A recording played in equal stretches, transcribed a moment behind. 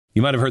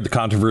You might have heard the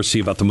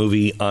controversy about the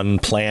movie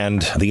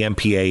Unplanned. The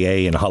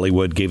MPAA in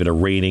Hollywood gave it a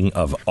rating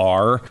of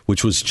R,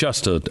 which was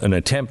just an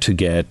attempt to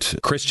get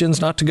Christians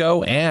not to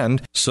go.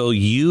 And so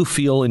you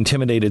feel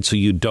intimidated so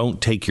you don't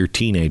take your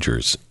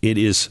teenagers. It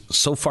is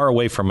so far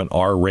away from an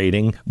R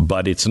rating,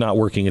 but it's not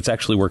working. It's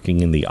actually working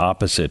in the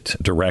opposite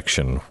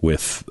direction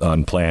with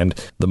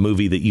Unplanned, the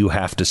movie that you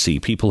have to see.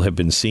 People have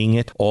been seeing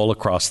it all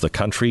across the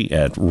country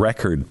at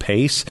record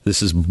pace.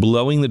 This is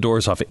blowing the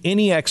doors off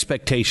any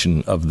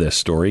expectation of this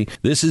story.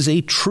 This is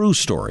a true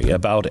story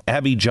about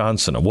Abby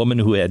Johnson, a woman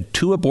who had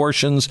 2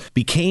 abortions,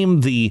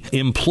 became the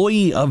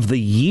employee of the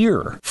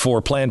year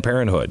for Planned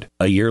Parenthood.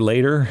 A year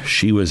later,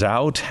 she was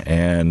out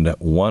and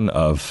one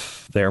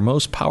of their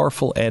most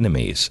powerful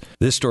enemies.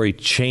 This story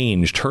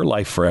changed her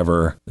life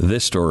forever.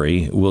 This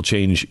story will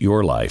change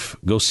your life.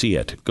 Go see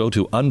it. Go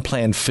to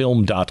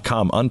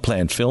unplannedfilm.com,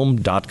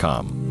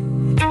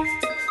 unplannedfilm.com.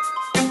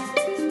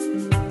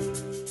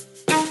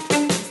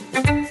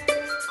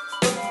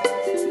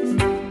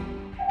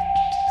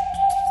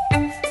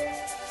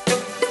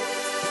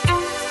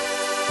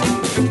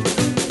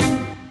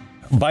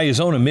 By his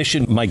own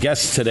admission, my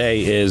guest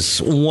today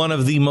is one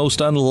of the most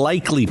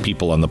unlikely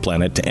people on the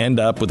planet to end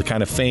up with the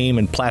kind of fame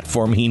and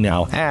platform he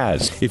now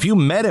has. If you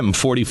met him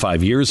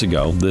 45 years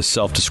ago, this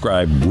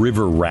self-described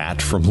river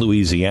rat from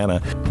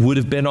Louisiana would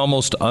have been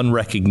almost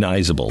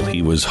unrecognizable.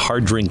 He was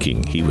hard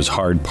drinking. He was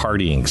hard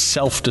partying,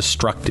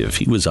 self-destructive.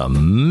 He was a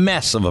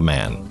mess of a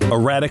man. A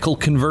radical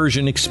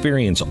conversion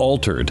experience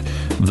altered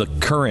the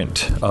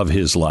current of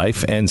his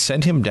life and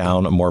sent him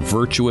down a more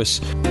virtuous,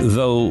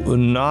 though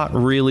not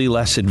really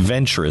less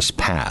adventurous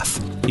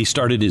path. He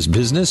started his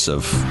business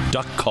of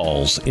duck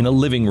calls in a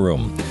living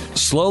room.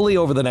 Slowly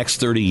over the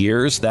next 30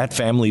 years, that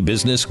family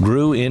business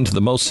grew into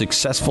the most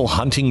successful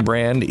hunting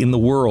brand in the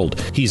world.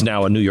 He's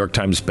now a New York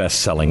Times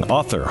best-selling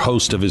author,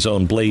 host of his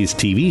own Blaze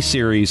TV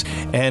series,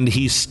 and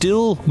he's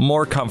still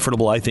more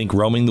comfortable, I think,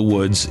 roaming the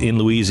woods in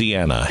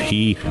Louisiana.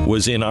 He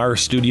was in our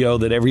studio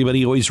that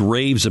everybody always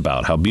raves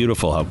about, how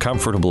beautiful, how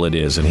comfortable it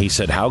is, and he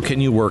said, "How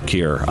can you work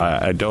here?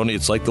 I don't,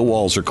 it's like the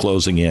walls are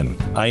closing in."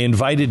 I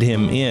invited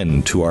him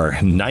in to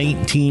our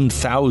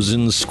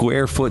 19,000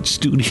 square foot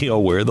studio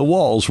where the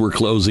walls were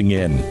closing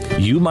in.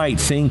 You might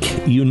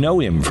think you know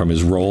him from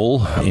his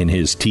role in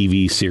his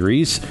TV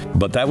series,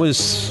 but that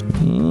was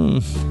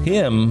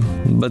him,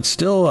 but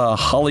still a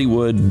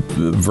Hollywood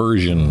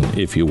version,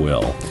 if you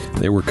will.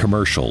 There were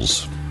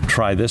commercials.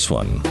 Try this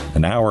one,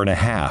 an hour and a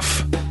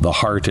half, the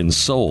heart and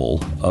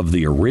soul of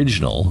the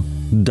original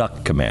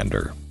Duck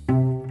Commander.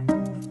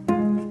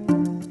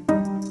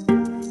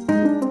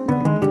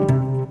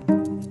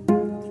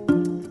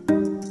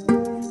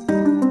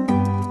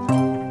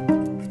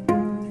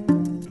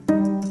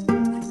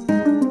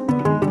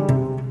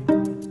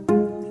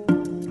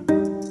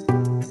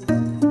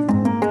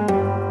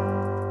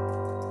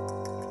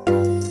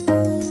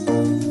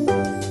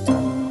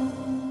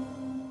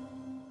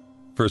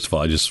 First of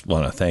all, I just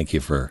want to thank you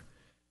for,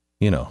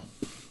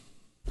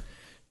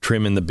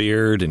 trimming the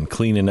beard and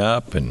cleaning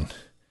up and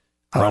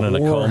running a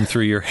comb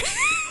through your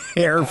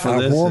hair for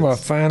this. I wore my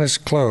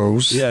finest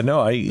clothes that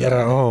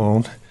I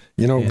own.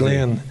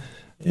 Glenn,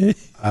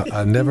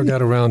 I never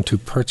got around to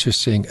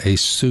purchasing a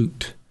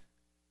suit.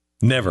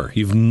 Never?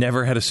 You've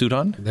never had a suit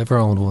on? Never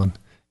owned one.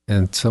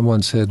 And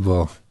someone said,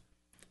 well,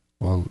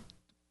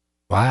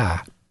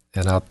 why?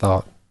 And I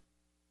thought,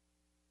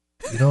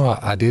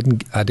 I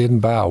didn't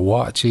buy a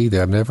watch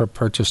either. I've never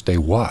purchased a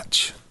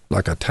watch,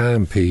 like a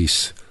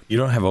timepiece. You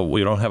don't have a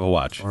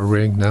watch or a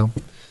ring? No.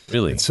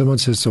 Really? And someone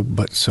says,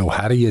 so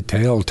how do you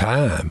tell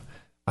time?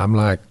 I'm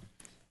like,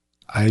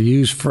 I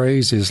use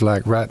phrases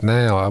like right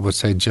now. I would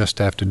say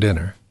just after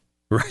dinner.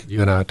 Right.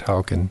 You and I are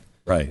talking.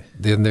 Right.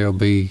 Then there'll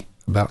be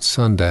about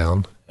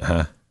sundown.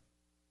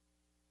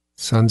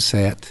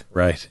 Sunset.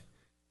 Right.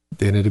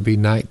 Then it'll be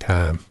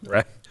nighttime.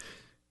 Right.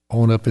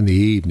 On up in the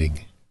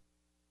evening.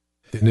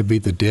 Then it'll be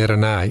the dead of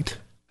night.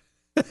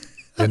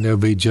 Then there'll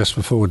be just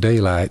before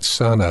daylight,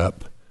 sun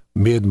up,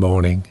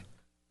 mid-morning.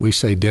 We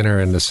say dinner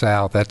in the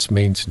South. That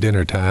means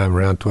dinner time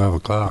around 12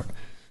 o'clock.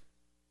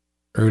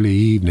 Early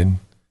evening.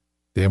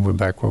 Then we're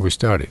back where we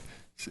started.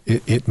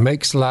 It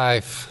makes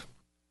life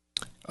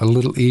a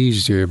little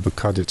easier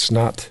because it's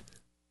not...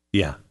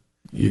 Yeah.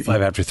 5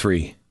 after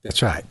 3.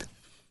 That's right.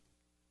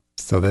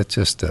 So that's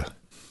just a...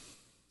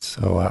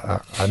 So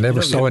I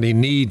never saw any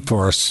need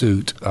for a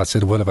suit. I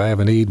said, well, if I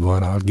ever need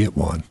one, I'll get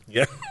one.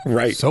 Yeah,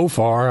 right. So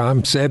far,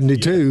 I'm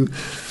 72.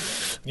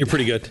 You're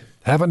pretty good.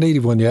 Haven't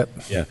needed one yet.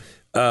 Yeah.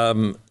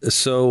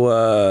 So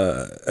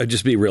I'll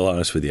just be real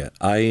honest with you.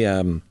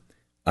 I'm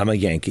a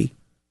Yankee.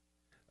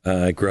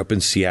 I grew up in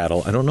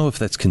Seattle. I don't know if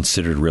that's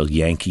considered real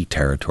Yankee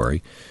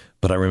territory,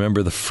 but I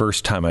remember the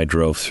first time I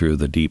drove through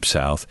the Deep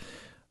South,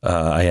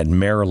 I had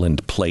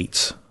Maryland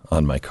plates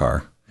on my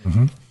car.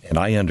 Mm-hmm. And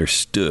I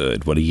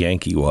understood what a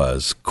Yankee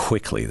was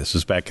quickly. This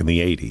was back in the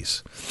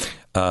 80s.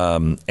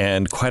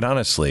 And quite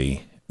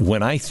honestly,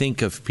 when I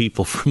think of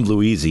people from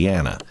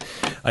Louisiana,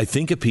 I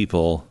think of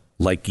people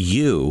like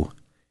you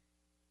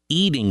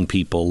eating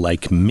people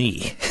like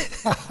me.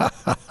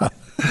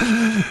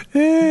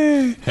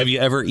 Have you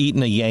ever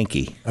eaten a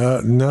Yankee?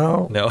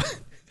 No. No.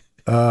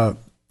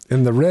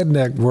 In the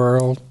redneck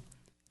world,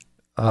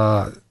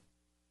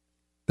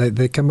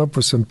 they come up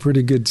with some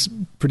pretty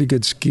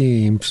good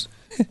schemes,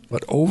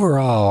 but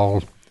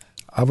overall,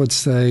 I would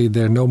say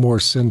they're no more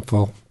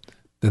sinful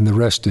than the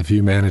rest of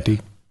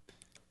humanity.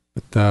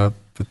 But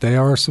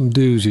there are some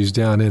doozies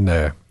down in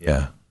there.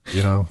 Yeah.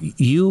 You know,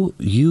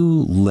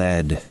 you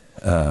led,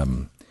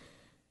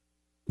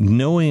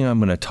 knowing I'm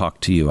going to talk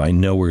to you. I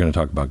know we're going to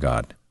talk about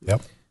God.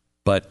 Yep.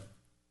 But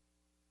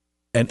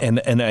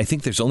and I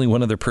think there's only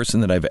one other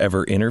person that I've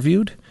ever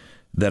interviewed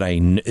that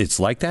it's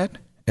like that,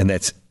 and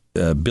that's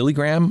Billy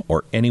Graham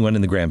or anyone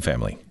in the Graham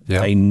family.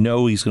 Yeah. I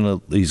know he's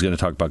gonna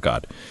talk about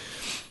God.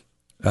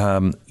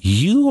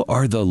 You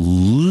are the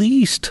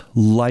least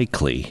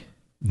likely,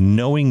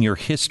 knowing your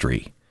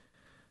history,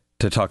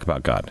 to talk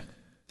about God.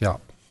 Yeah.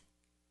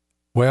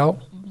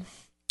 Well,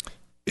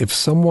 if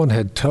someone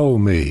had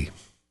told me,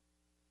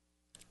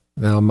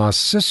 now my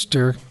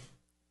sister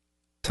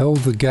told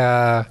the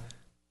guy,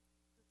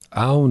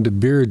 I owned a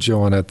beer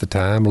joint at the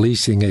time,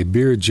 leasing a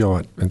beer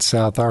joint in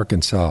South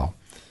Arkansas.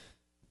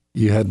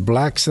 You had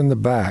blacks in the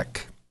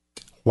back,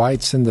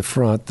 whites in the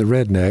front, the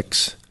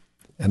rednecks,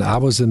 and I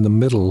was in the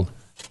middle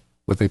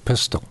with a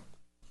pistol,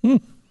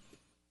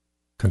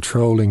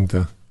 controlling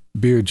the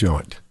beer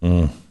joint.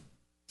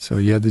 So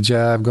you had the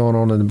jive going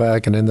on in the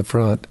back and in the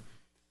front.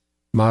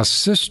 My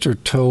sister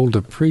told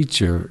a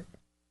preacher,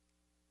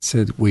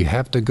 said, we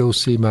have to go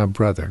see my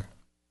brother.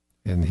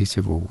 And he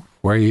said, well,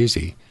 where is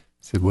he? He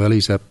said, well,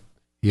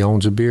 he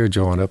owns a beer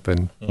joint up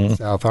in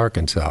South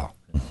Arkansas.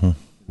 And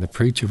the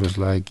preacher was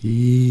like,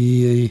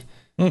 yeah.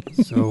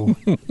 So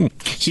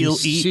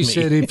she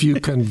said, if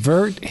you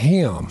convert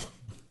him,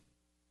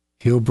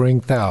 he'll bring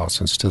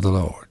thousands to the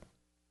Lord.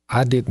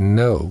 I didn't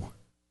know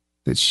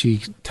that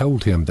she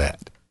told him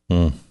that.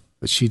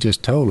 But she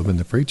just told him, and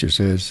the preacher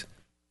says,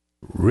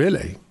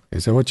 really?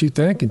 Is that what you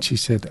think? And she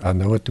said, I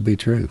know it to be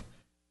true.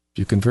 If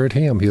you convert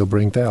him, he'll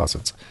bring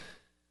thousands.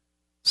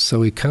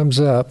 So he comes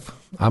up.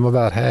 I'm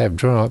about half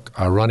drunk.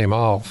 I run him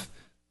off.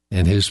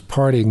 And his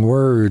parting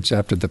words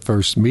after the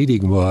first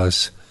meeting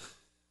was,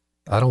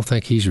 I don't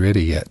think he's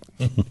ready yet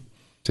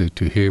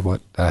to hear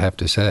what I have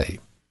to say.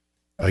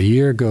 A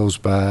year goes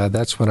by.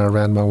 That's when I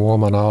ran my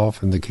woman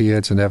off and the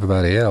kids and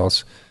everybody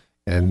else.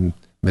 And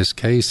Miss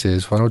Kay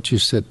says, why don't you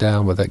sit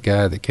down with that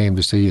guy that came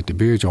to see you at the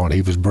beer joint?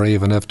 He was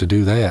brave enough to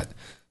do that.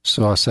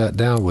 So I sat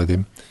down with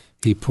him.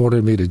 He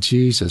pointed me to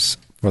Jesus.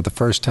 For the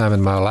first time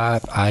in my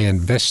life, I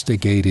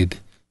investigated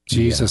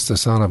Jesus, the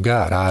Son of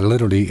God. I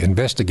literally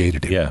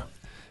investigated him. Yeah.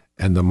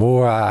 And the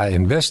more I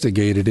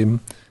investigated him,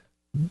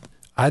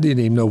 I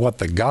didn't even know what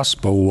the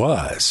gospel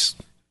was.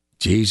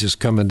 Jesus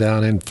coming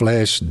down in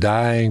flesh,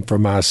 dying for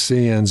my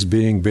sins,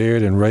 being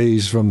buried and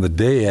raised from the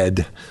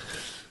dead,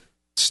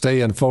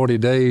 staying 40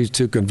 days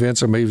to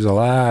convince him he was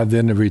alive,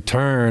 then to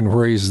return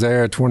where he's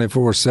there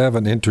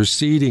 24/7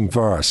 interceding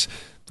for us.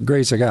 The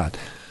grace of God.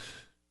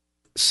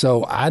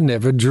 So I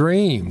never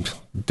dreamed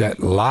that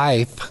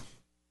life,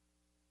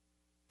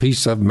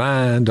 peace of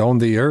mind on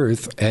the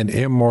earth, and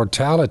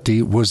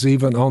immortality was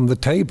even on the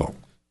table.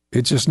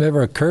 It just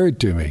never occurred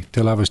to me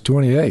till I was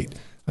 28.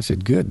 I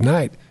said, good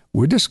night.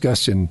 We're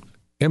discussing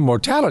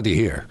immortality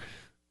here.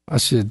 I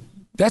said,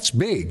 that's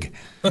big.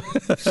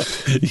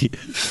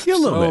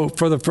 So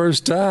for the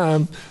first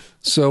time,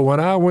 so when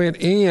I went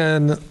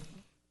in,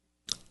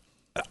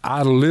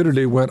 I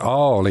literally went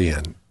all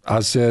in.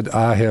 I said,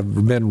 I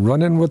have been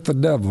running with the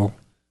devil,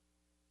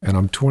 and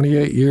I'm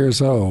 28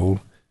 years old.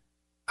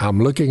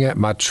 I'm looking at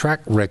my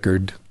track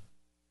record,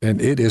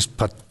 and it is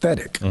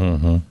pathetic.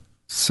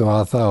 So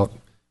I thought,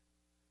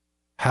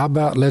 how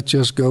about let's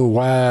just go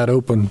wide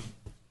open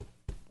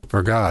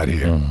for God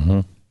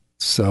here?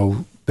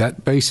 So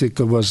that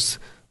basically was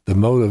the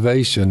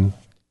motivation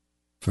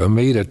for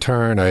me to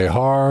turn a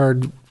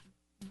hard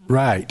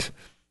right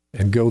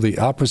and go the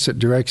opposite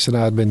direction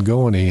I'd been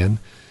going in.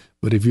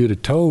 But if you'd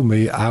have told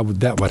me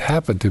that would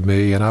happen to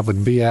me and I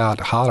would be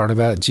out hollering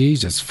about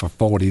Jesus for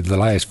the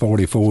last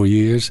 44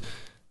 years,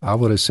 I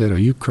would have said, are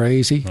you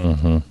crazy?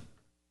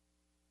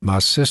 My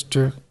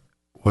sister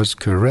was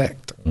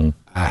correct.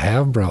 I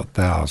have brought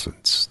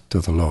thousands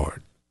to the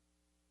Lord.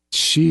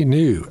 She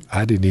knew.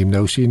 I didn't even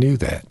know she knew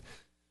that.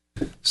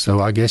 So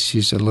I guess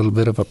she's a little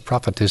bit of a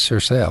prophetess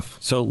herself.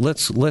 So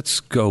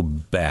let's go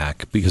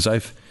back, because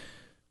I've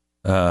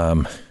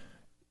recovering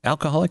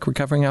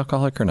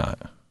alcoholic or not?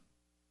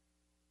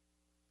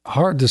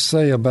 Hard to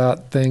say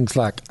about things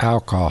like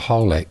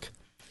alcoholic.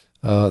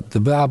 The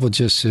Bible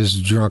just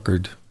says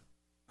drunkard.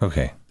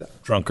 Okay.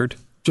 Drunkard?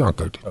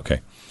 Drunkard.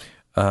 Okay.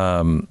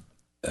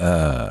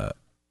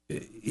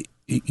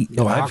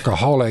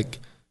 Alcoholic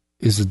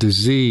is a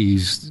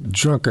disease.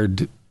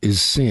 Drunkard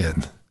is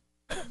sin.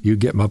 You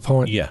get my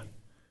point? Yeah.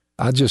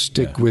 I just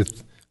stick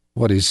with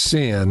what is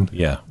sin.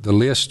 Yeah. The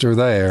lists are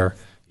there.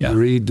 Yeah. You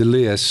read the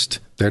list.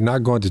 They're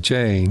not going to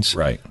change.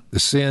 Right. The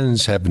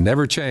sins have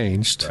never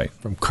changed right.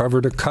 from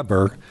cover to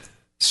cover.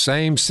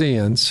 Same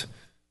sins.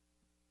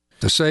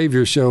 The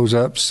Savior shows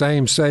up,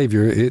 same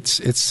Savior. It's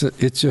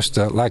just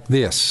like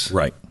this.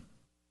 Right.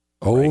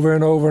 Over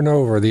and over and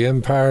over. The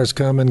empires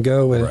come and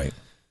go. And right.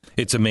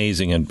 It's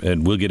amazing,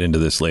 and we'll get into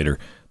this later,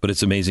 but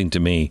it's amazing to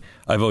me.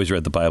 I've always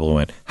read the Bible and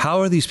went,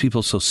 how are these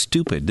people so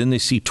stupid? Then they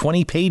see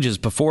 20 pages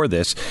before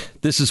this.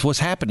 This is what's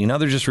happening. Now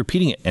they're just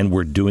repeating it, and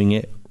we're doing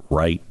it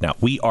right now.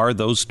 We are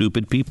those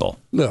stupid people.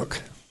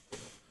 Look,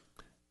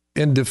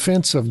 in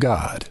defense of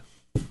God,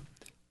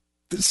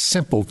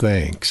 simple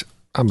things.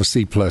 I'm a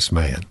C-plus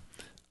man.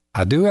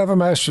 I do have a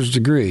master's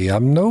degree.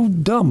 I'm no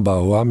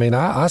Dumbo. I mean,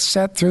 I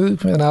sat through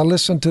and I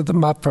listened to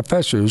my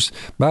professors.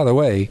 By the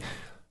way,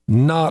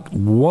 not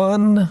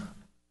one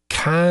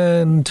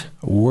kind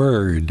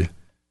word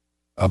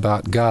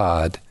about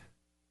God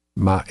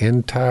my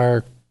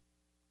entire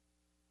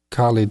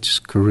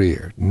college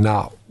career.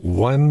 Not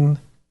one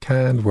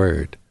kind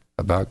word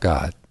about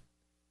God.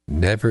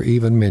 Never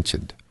even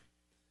mentioned.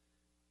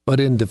 But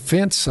in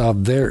defense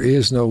of there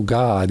is no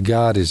God,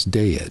 God is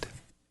dead.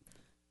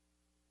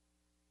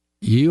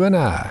 You and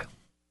I,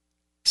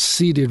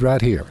 seated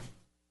right here,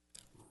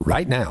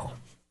 right now,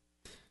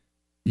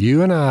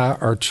 you and I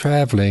are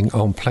traveling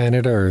on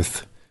planet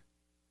Earth,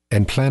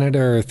 and planet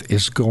Earth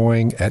is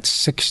going at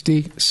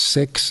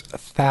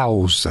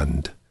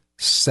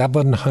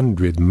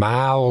 66,700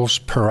 miles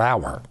per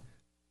hour.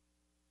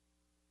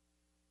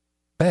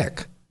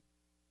 Beck,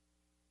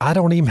 I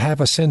don't even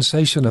have a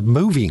sensation of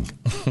moving.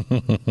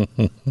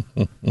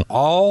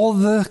 All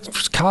the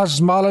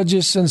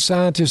cosmologists and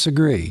scientists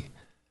agree.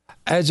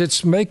 As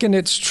it's making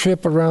its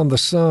trip around the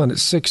sun at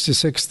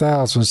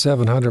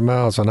 66,700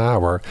 miles an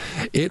hour,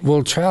 it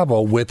will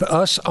travel with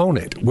us on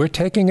it. We're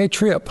taking a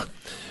trip.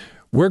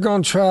 We're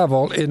going to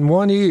travel in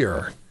 1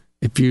 year.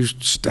 If you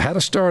had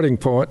a starting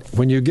point,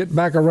 when you get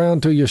back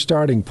around to your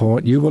starting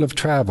point, you will have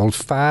traveled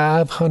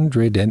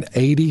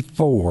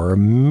 584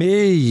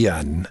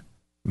 million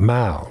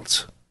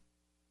miles.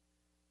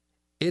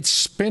 It's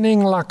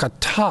spinning like a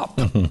top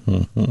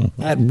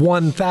at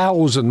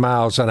 1,000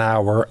 miles an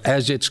hour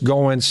as it's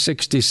going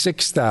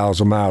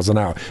 66,000 miles an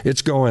hour.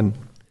 It's going,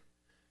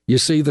 you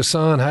see the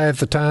sun half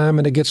the time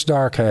and it gets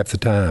dark half the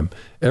time.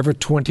 Every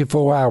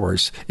 24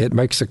 hours, it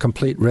makes a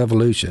complete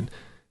revolution.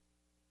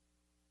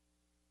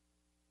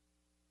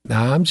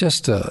 Now, I'm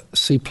just a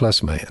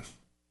C-plus man.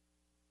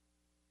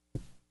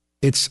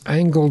 It's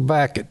angled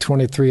back at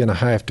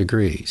 23.5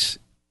 degrees.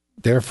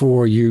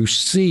 Therefore, you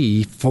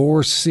see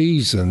 4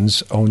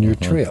 seasons on your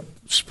trip.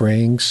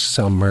 Spring,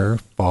 summer,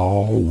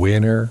 fall,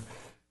 winter.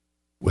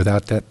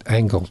 Without that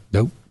angle,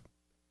 nope.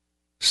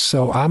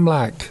 So I'm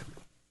like,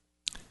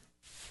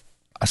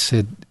 I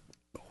said,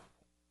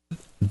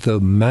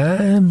 the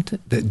mind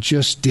that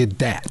just did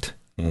that,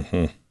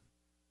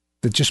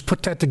 that just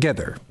put that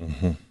together.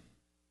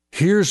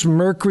 Here's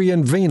Mercury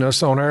and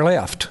Venus on our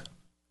left.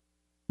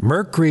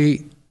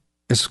 Mercury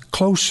is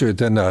closer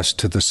than us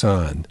to the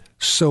sun.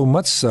 So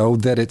much so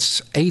that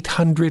it's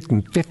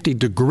 850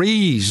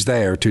 degrees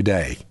there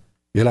today.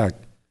 You're like,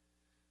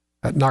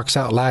 that knocks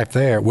out life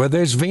there. Well,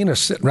 there's Venus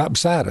sitting right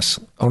beside us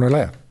on her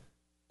left.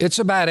 It's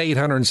about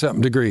 800 and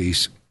something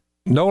degrees.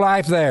 No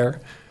life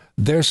there.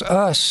 There's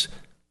us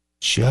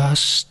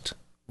just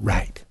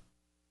right.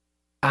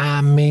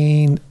 I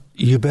mean,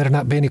 you better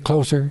not be any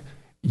closer.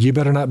 You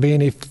better not be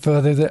any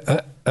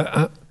further.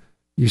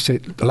 You say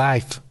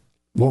life.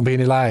 Won't be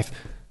any life.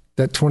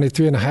 That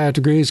 23.5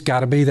 degrees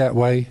got to be that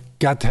way.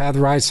 Got to have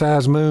the right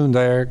size moon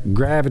there.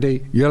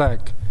 Gravity. You're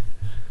like,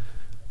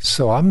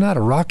 so I'm not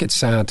a rocket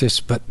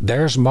scientist, but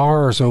there's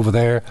Mars over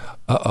there.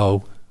 A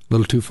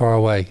little too far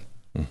away.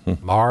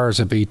 Mars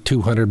would be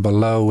 200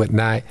 below at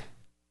night.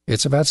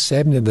 It's about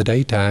 70 in the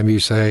daytime. You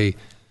say,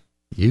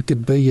 you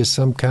could be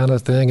some kind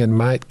of thing and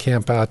might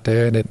camp out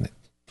there. And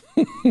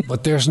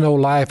but there's no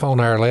life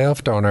on our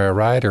left, on our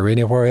right, or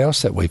anywhere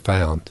else that we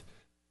found.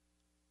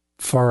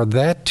 For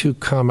that to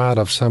come out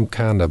of some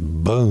kind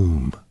of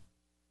boom,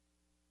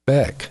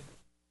 Beck,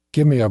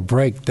 give me a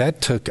break.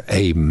 That took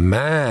a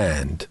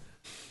mind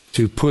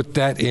to put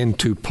that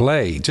into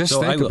play. Just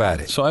think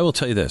about it. So I will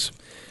tell you this.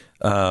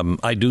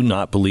 I do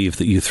not believe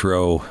that you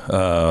throw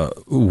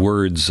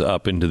words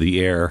up into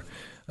the air,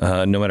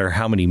 no matter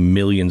how many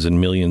millions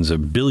and millions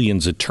of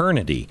billions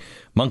eternity.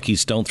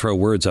 Monkeys don't throw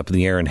words up in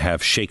the air and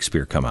have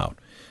Shakespeare come out.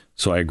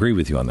 So I agree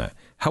with you on that.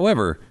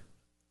 However,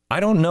 I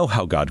don't know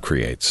how God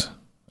creates.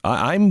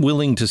 I'm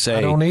willing to say,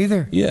 I don't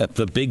either. Yeah,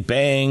 the Big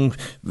Bang,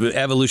 the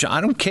evolution. I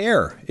don't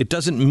care. It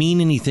doesn't mean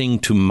anything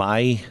to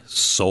my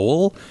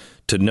soul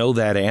to know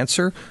that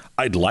answer.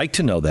 I'd like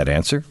to know that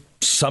answer.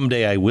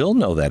 Someday I will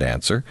know that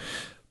answer.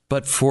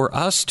 But for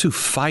us to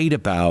fight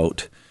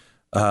about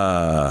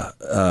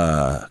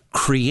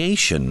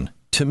creation,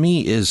 to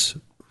me, is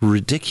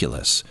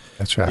ridiculous.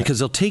 That's right. Because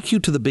they'll take you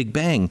to the Big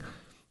Bang.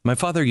 My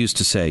father used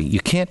to say, you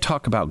can't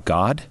talk about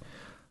God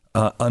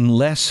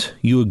unless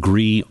you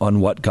agree on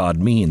what God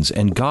means.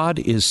 And God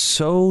is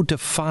so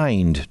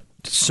defined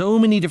so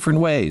many different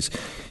ways.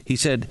 He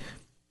said,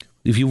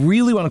 if you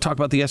really want to talk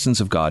about the essence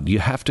of God, you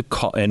have to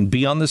call and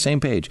be on the same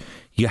page.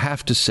 You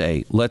have to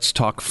say, let's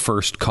talk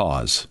first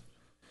cause,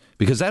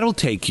 because that'll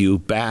take you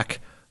back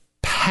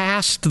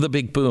past the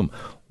big boom.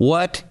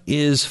 What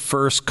is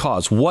first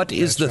cause? What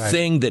is the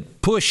thing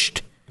that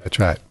pushed? That's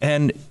right.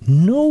 And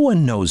no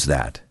one knows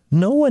that.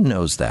 No one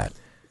knows that.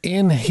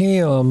 In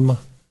him,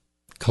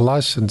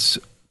 Colossians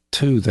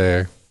 2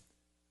 there,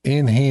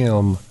 in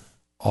him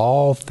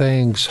all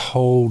things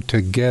hold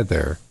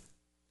together.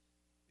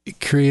 It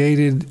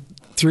created,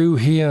 through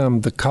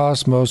him, the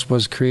cosmos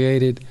was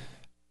created,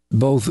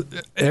 both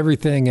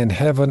everything in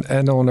heaven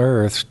and on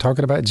earth,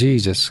 talking about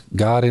Jesus,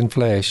 God in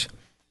flesh,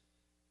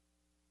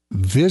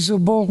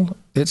 visible,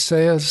 it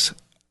says,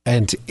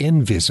 and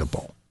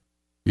invisible.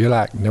 You're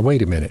like, now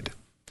wait a minute.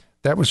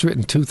 That was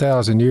written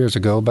 2,000 years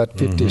ago, about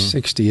 50,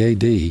 60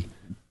 A.D.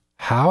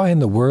 How in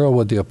the world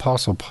would the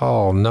Apostle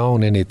Paul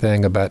known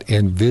anything about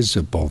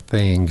invisible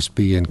things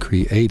being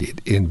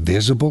created?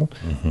 Invisible?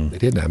 They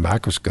didn't have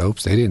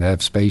microscopes. They didn't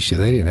have spaceships.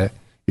 They didn't have...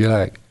 You're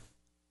like,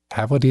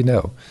 how would he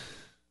know?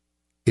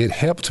 It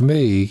helped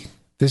me.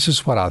 This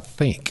is what I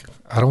think.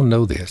 I don't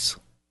know this,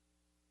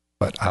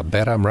 but I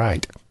bet I'm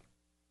right.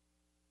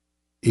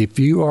 If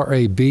you are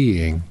a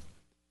being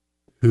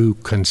who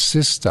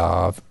consists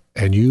of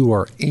and you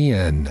are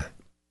in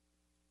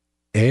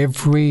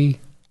every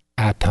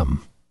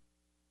atom,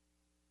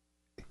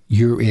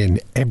 you're in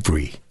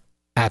every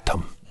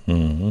atom.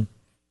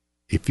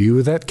 If you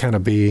are that kind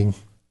of being,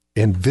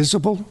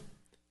 invisible,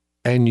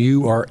 and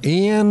you are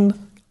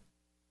in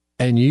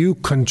and you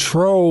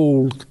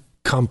control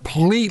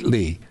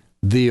completely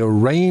the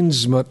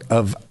arrangement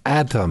of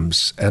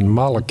atoms and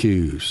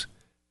molecules,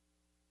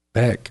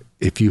 Beck,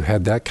 if you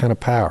had that kind of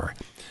power,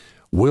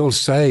 we'll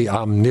say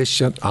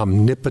omniscient,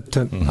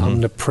 omnipotent,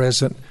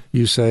 omnipresent.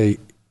 You say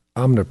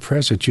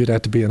omnipresent, you'd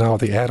have to be in all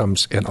the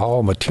atoms, in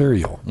all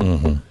material,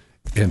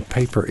 in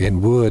paper,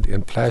 in wood,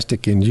 in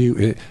plastic, in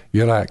you.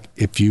 You're like,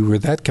 if you were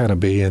that kind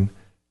of being,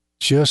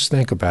 just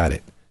think about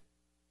it.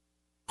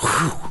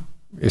 Whew,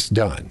 it's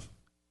done.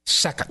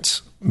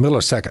 Seconds,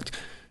 milliseconds.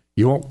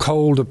 You want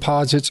coal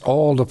deposits,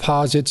 oil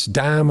deposits,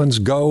 diamonds,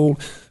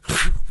 gold,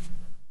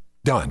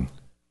 done.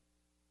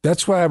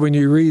 That's why when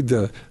you read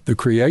the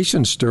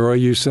creation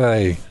story, you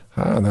say,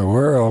 how in the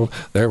world,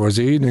 there was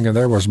evening and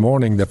there was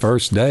morning the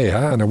first day.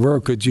 How in the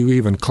world could you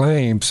even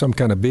claim some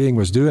kind of being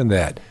was doing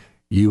that?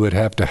 You would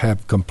have to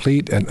have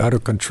complete and utter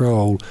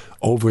control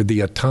over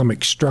the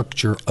atomic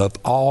structure of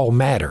all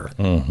matter.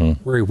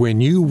 Where when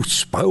you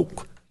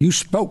spoke,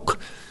 it's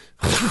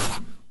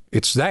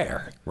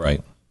there.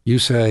 Right. You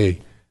say,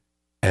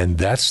 and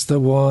that's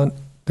the one.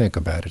 Think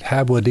about it.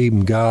 How would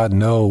even God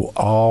know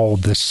all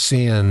the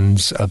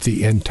sins of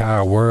the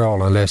entire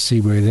world unless he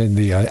were in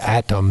the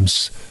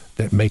atoms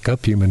that make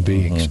up human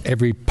beings?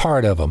 Every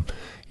part of them.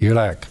 You're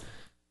like,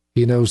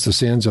 he knows the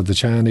sins of the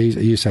Chinese.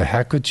 You say,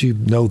 how could you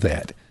know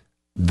that?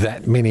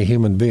 That many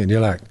human beings.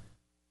 You're like,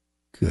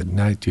 good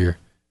night. You're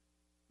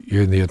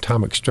in the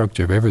atomic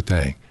structure of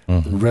everything.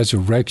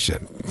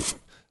 Resurrection,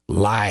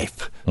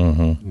 life,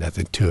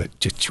 nothing to it.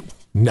 Just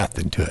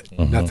nothing to it.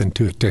 Nothing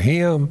to it. To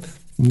him,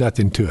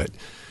 nothing to it.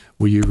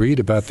 Well, you read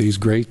about these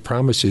great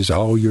promises.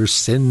 All your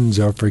sins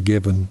are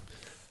forgiven.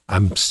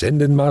 I'm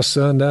sending my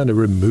son down to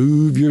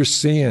remove your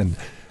sin.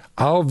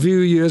 I'll view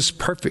you as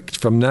perfect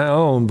from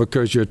now on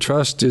because your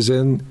trust is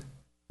in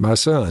my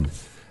son.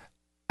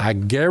 I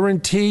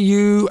guarantee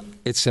you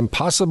it's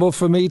impossible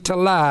for me to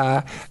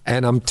lie,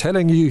 and I'm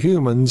telling you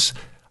humans,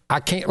 I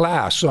can't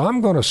lie. So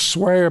I'm going to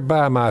swear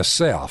by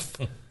myself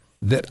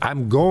that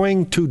I'm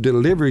going to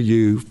deliver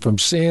you from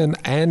sin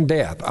and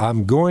death.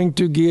 I'm going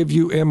to give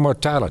you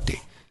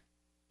immortality.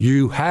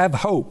 You have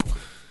hope.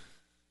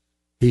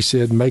 He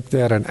said, make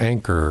that an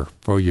anchor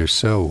for your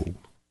soul.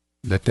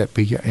 Let that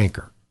be your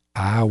anchor.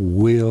 I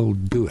will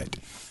do it.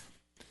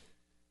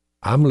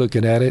 I'm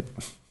looking at it.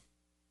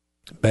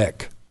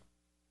 Beck,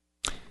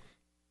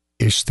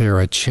 is there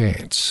a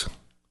chance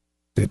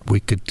that we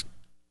could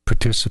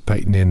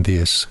participate in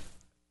this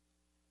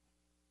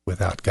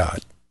without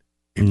God?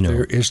 If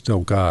there is no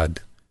God,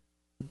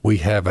 we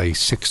have a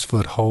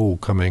 6-foot hole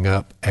coming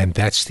up, and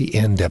that's the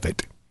end of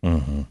it.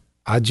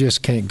 I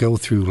just can't go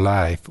through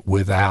life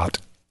without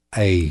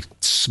a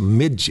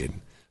smidgen.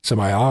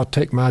 Somebody, I'll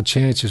take my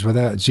chances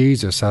without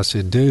Jesus. I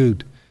said,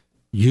 dude,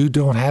 you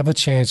don't have a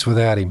chance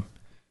without him.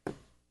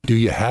 Do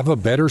you have a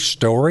better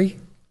story?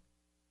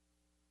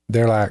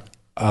 They're like,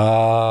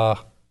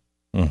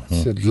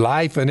 said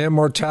life and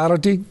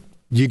immortality.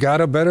 You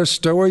got a better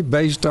story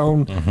based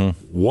on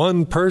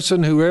one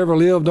person who ever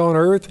lived on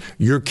earth?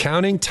 You're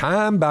counting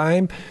time by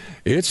him.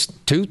 It's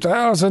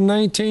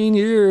 2019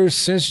 years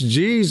since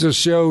Jesus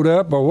showed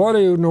up, but what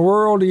in the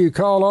world do you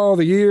call all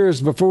the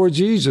years before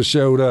Jesus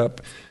showed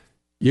up?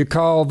 You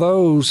call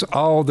those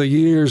all the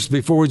years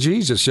before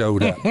Jesus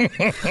showed up.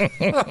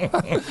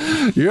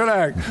 You're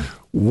like,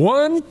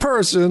 one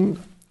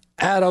person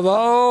out of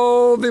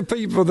all the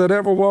people that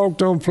ever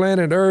walked on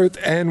planet Earth,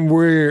 and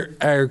where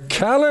our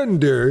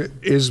calendar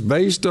is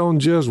based on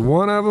just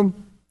one of them,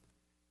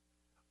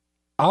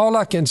 all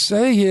I can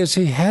say is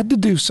he had to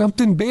do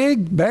something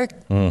big, Beck.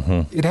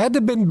 It had to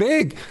have been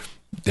big.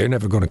 They're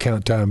never going to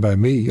count time by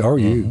me, are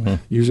you?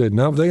 You said,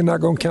 no, they're not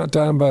going to count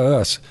time by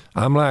us.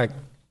 I'm like,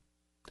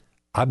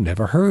 I've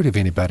never heard of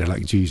anybody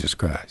like Jesus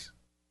Christ.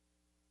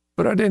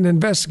 But I didn't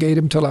investigate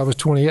him until I was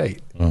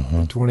 28.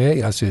 At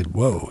 28, I said,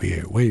 whoa,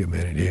 here, wait a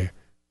minute here.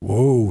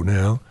 Whoa,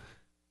 now.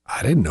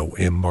 I didn't know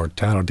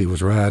immortality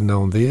was riding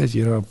on this,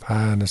 up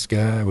high in the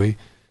sky.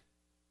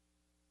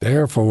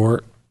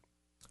 Therefore,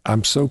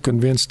 I'm so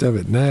convinced of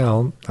it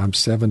now. I'm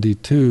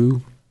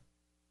 72.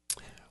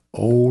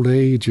 Old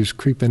age is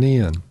creeping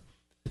in.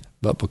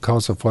 But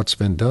because of what's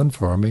been done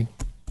for me,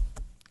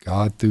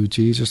 God through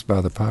Jesus,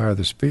 by the power of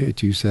the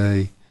Spirit, you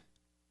say,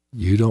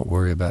 you don't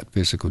worry about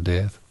physical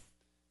death.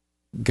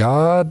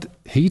 God,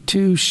 he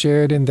too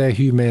shared in their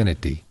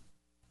humanity.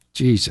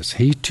 Jesus,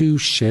 he too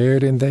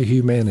shared in their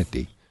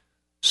humanity,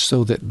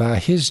 so that by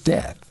his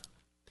death,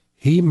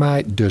 he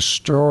might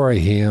destroy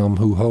him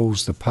who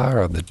holds the power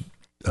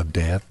of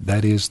death,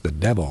 that is the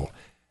devil,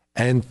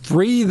 and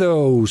free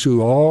those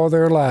who all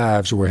their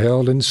lives were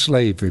held in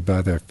slavery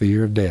by their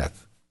fear of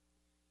death.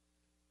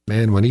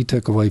 Man, when he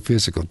took away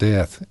physical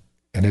death,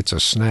 and it's a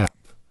snap,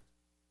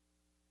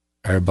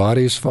 our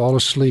bodies fall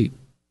asleep,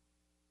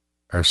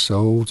 our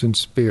souls and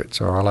spirits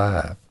are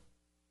alive.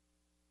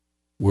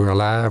 We're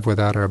alive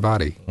without our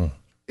body.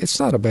 It's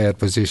not a bad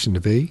position to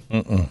be.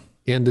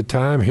 End of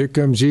time, here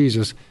comes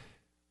Jesus.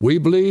 We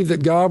believe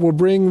that God will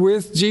bring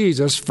with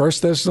Jesus, 1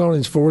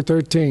 Thessalonians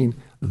 4:13,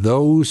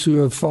 those who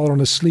have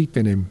fallen asleep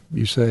in him.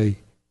 You say,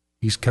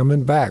 he's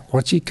coming back.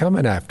 What's he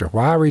coming after?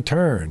 Why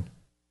return?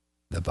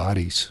 The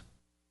bodies.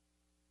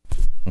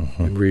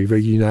 And we're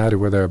reunited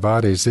with our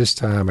bodies, this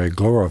time a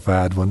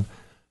glorified one.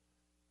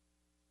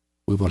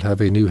 We will have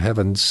a new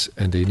heavens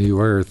and a new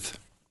earth,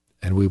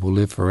 and we will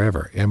live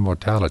forever,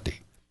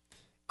 immortality.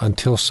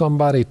 Until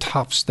somebody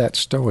tops that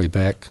story,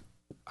 Beck,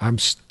 I'm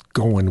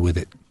going with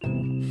it.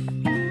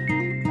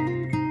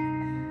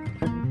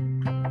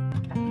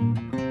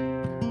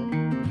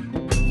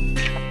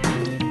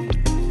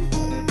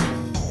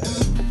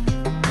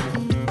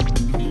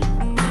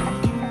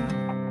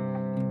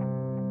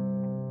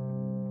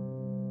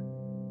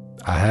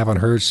 I haven't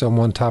heard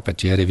someone top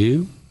it yet, have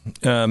you?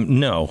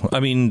 No. I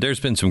mean, there's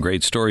been some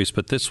great stories,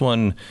 but this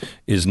one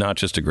is not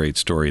just a great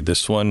story.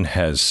 This one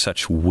has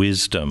such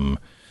wisdom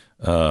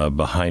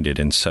behind it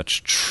and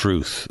such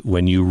truth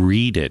when you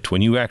read it,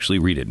 when you actually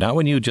read it. Not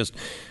when you just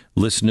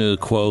listen to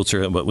quotes,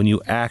 but when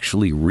you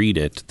actually read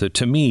it.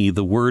 To me,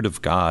 the Word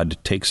of God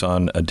takes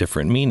on a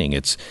different meaning.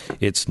 It's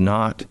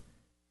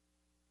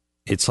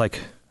like,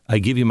 I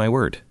give you my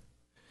word.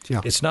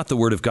 Yeah. It's not the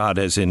Word of God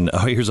as in,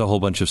 oh, here's a whole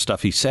bunch of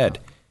stuff he said.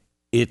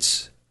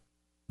 It's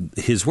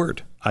his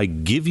word. I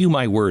give you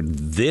my word.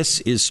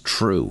 This is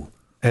true.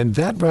 And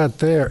that right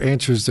there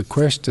answers the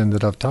question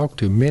that I've talked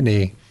to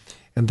many,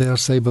 and they'll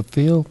say, but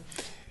Phil,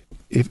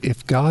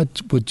 if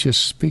God would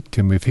just speak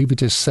to me, if he would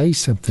just say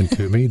something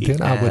to me,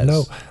 then I would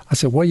know. I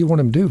said, what do you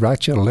want him to do?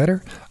 Write you a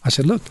letter? I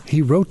said, look,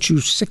 he wrote you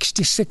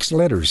 66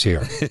 letters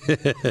here.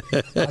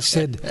 I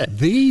said,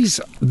 this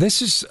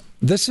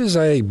is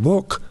a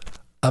book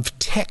of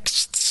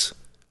texts.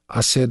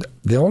 I said,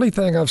 the only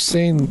thing I've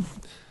seen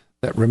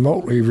that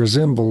remotely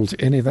resembles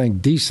anything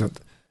decent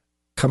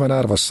coming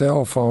out of a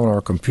cell phone or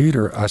a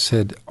computer, I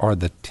said, are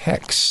the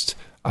texts.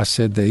 I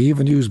said, they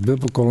even use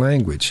biblical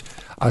language.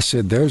 I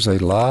said, there's a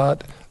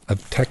lot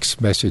of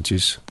text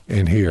messages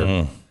in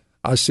here.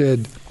 I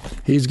said,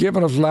 he's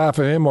given us life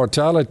and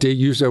immortality.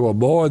 You say, well,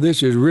 boy,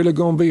 this is really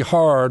going to be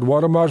hard.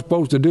 What am I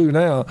supposed to do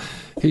now?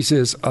 He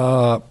says,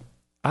 I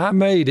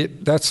made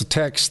it. That's the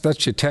text.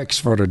 That's your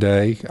text for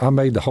today. I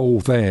made the whole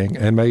thing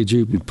and made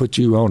you, put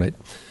you on it.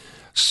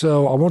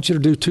 So I want you to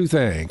do two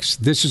things.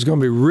 This is going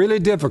to be really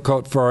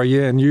difficult for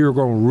you, and you're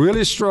going to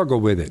really struggle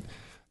with it.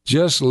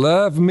 Just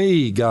love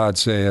me, God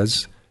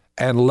says,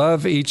 and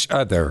love each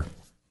other.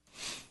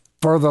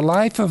 For the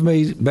life of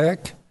me,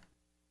 Beck,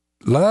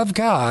 love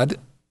God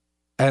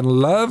and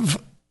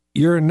love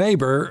your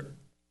neighbor.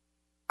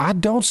 I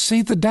don't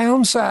see the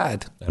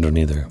downside. I don't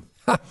either.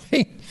 I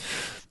mean,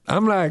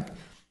 I'm like,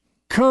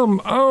 come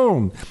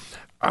on.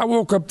 I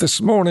woke up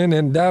this morning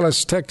in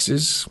Dallas,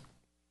 Texas,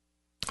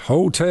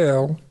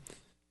 hotel,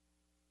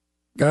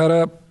 got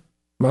up.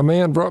 My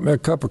man brought me a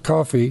cup of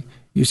coffee.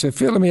 You said,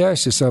 Phil, let me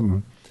ask you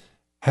something.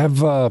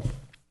 Have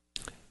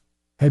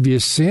you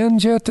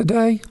sinned yet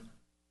today?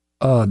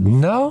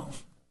 No.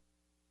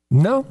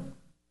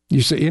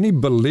 You say, any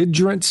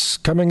belligerence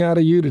coming out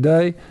of you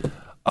today?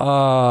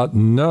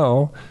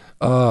 No.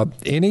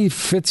 Any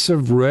fits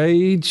of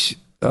rage?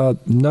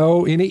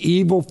 No. Any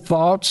evil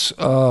thoughts?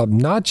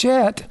 Not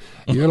yet.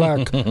 You're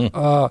like,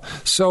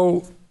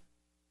 so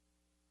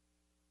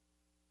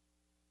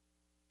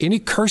any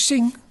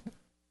cursing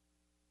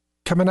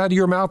coming out of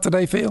your mouth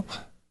today, Phil?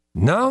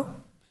 No.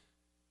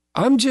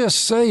 I'm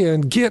just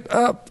saying, get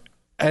up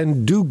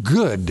and do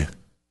good.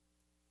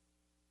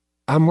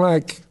 I'm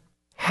like,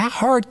 how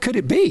hard could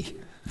it be?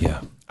 Yeah.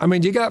 I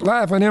mean, you got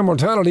life and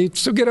immortality,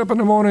 so get up in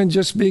the morning and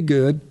just be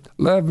good.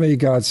 Love me,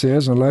 God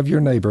says, and love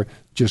your neighbor.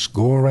 Just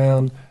go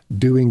around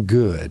doing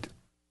good.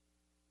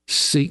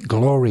 Seek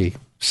glory,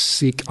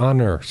 seek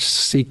honor,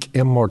 seek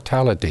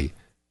immortality.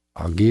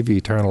 I'll give you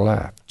eternal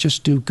life.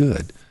 Just do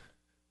good.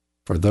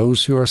 For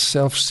those who are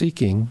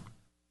self-seeking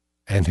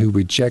and who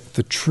reject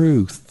the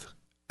truth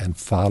and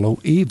follow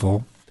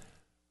evil,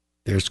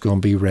 there's going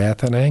to be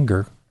wrath and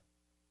anger.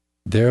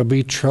 There'll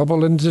be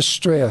trouble and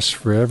distress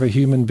for every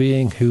human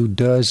being who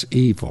does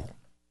evil.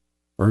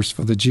 First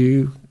for the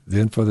Jew,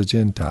 then for the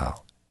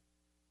Gentile.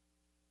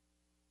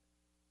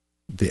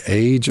 The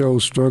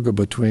age-old struggle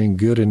between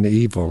good and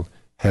evil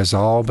has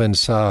all been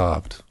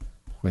solved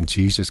when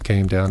Jesus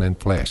came down in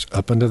flesh.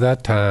 Up until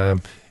that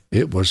time,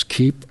 it was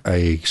keep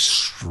a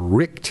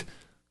strict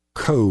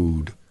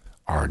code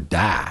or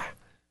die.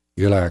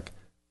 You're like,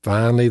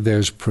 finally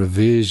there's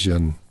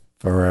provision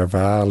for our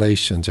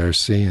violations, our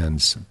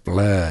sins,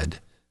 blood,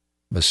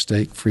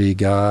 mistake-free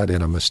God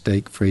in a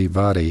mistake-free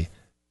body.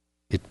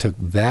 It took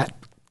that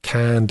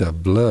kind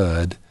of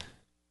blood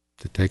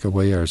to take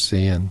away our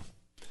sin,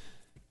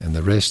 and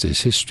the rest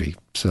is history.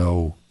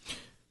 So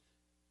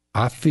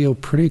I feel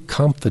pretty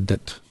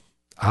confident.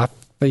 I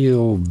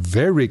feel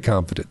very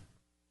confident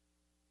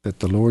that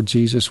the Lord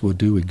Jesus will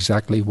do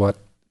exactly what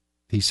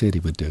he said he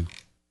would do,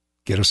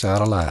 get us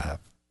out alive.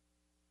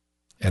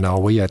 And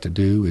all we have to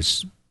do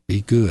is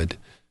be good.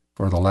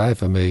 For the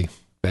life of me,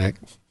 Beck,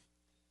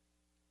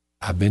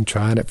 I've been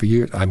trying it for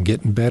years. I'm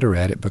getting better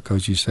at it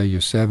because you say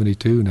you're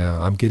 72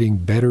 now. I'm getting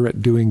better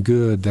at doing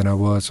good than I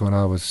was when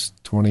I was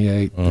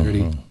 28,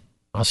 30.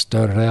 I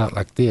started out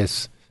like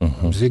this.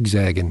 I'm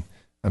zigzagging.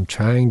 I'm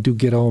trying to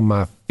get on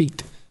my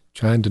feet,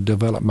 trying to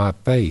develop my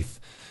faith.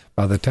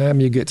 By the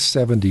time you get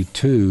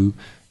 72,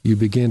 you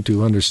begin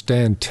to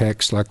understand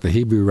text like the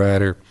Hebrew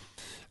writer.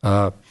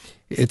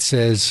 It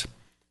says,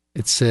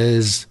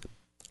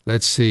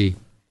 let's see,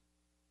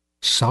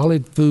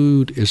 solid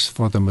food is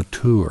for the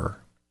mature,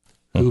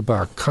 who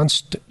by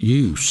constant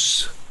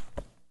use,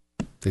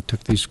 they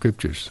took these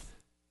scriptures,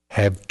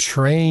 have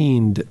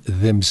trained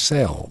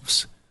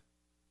themselves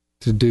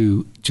to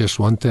do just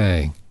one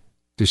thing,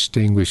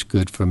 distinguish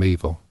good from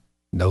evil,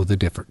 know the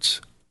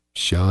difference,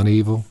 shun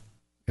evil,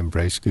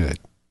 embrace good.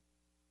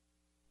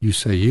 You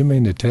say, you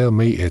mean to tell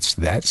me it's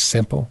that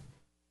simple?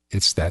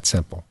 It's that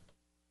simple.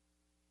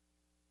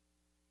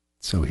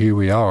 So here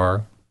we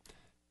are.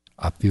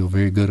 I feel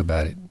very good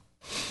about it.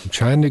 I'm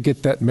trying to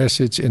get that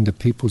message into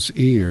people's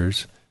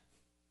ears.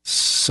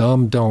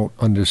 Some don't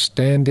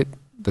understand it.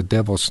 The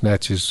devil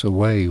snatches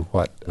away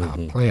what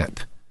I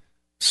plant.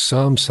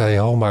 Some say,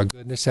 oh my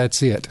goodness,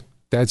 that's it.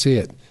 That's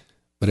it.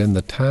 But in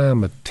the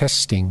time of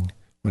testing,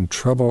 when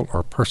trouble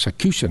or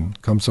persecution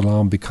comes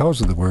along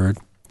because of the word,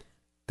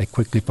 they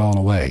quickly fall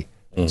away.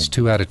 It's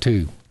 2 out of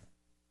 2.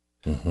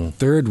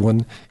 Third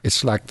one,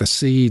 it's like the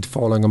seed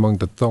falling among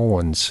the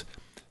thorns.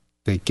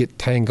 They get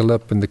tangled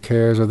up in the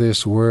cares of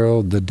this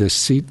world, the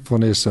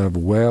deceitfulness of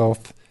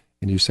wealth,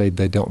 and you say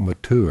they don't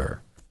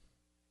mature.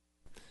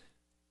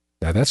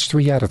 Now that's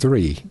 3 out of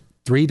 3.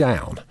 3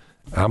 down.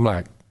 I'm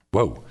like,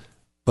 whoa.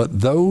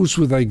 But those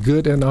with a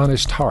good and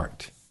honest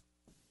heart,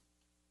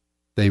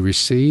 they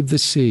receive the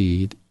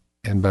seed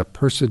and by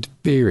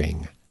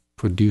persevering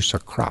produce a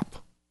crop.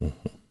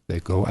 They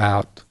go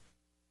out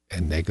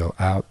and they go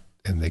out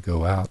and they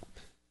go out.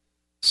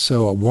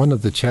 So one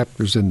of the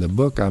chapters in the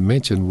book I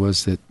mentioned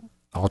was that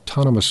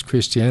autonomous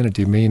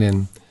Christianity,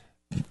 meaning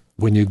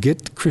when you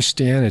get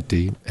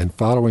Christianity and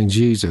following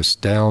Jesus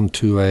down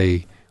to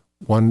a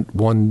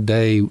one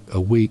day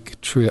a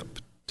week trip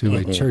to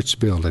a church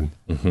building,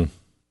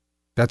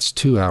 that's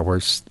 2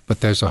 hours,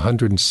 but there's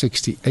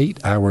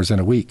 168 hours in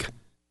a week.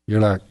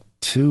 You're like,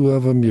 2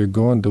 of them you're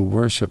going to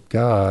worship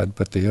God,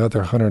 but the other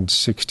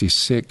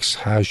 166,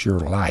 how's your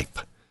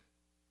life?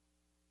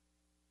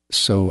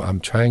 So I'm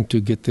trying to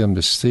get them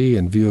to see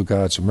and view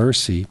God's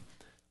mercy,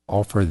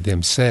 offer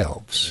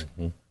themselves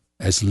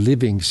as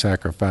living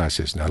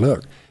sacrifices. Now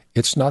look,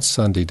 it's not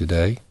Sunday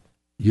today.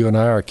 You and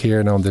I are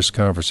carrying on this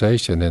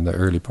conversation in the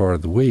early part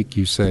of the week.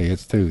 You say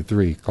it's 2,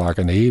 3 o'clock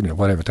in the evening,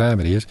 whatever time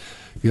it is.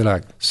 You're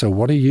like, so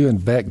what are you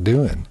and Beck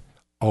doing?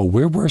 Oh,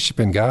 we're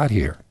worshiping God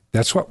here.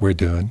 That's what we're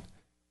doing.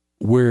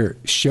 We're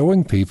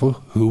showing people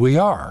who we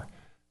are.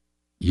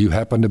 You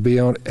happen to be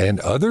on, and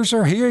others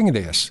are hearing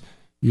this.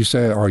 You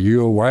say, are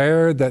you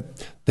aware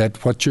that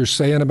what you're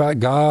saying about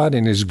God,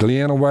 and is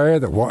Glenn aware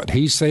that what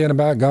he's saying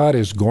about God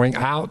is going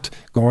out?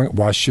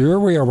 Well, sure,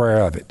 we're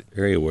aware of it.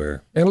 Very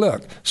aware. And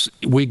look,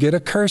 we get a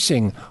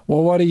cursing.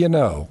 Well, what do you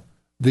know?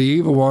 The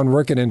evil one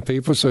working in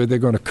people, so they're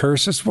going to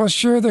curse us? Well,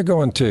 sure they're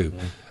going to.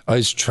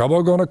 Is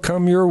trouble going to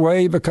come your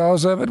way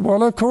because of it?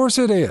 Well, of course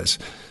it is.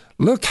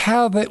 Look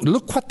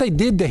what they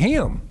did to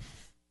him.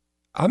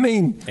 I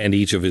mean, and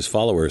each of his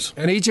followers.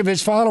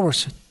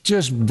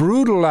 Just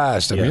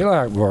brutalized him. Yeah. You're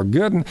like, well,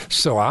 good.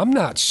 So I'm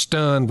not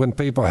stunned when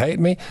people hate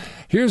me.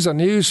 Here's a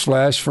news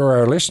flash for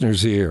our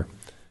listeners here.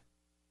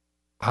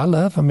 I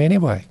love them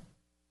anyway.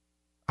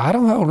 I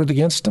don't hold it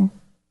against them.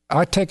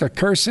 I take a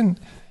cursing.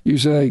 You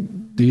say,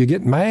 do you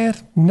get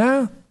mad?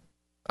 No.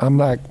 I'm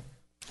like,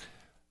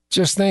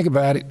 just think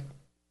about it.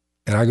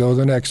 And I go to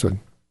the next one.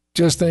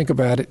 Just think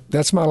about it.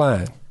 That's my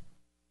line.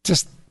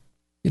 Just,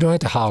 you don't have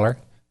to holler.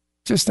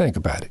 Just think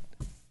about it.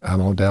 I'm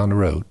on down the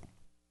road.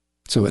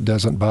 So it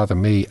doesn't bother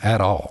me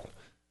at all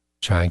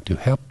trying to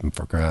help them,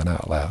 for crying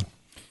out loud.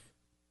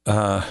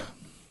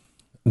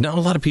 not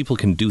a lot of people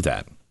can do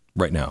that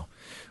right now.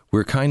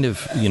 We're kind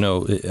of,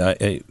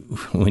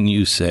 when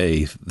you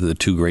say the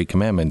 2 great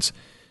commandments,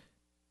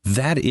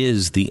 that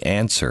is the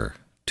answer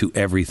to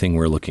everything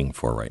we're looking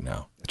for right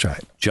now. That's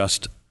right.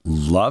 Just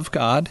love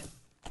God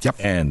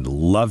and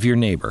love your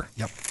neighbor.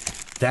 Yep.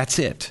 That's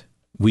it.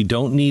 We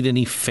don't need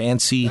any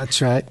fancy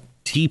That's right.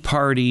 Tea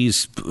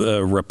parties,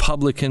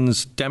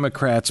 Republicans,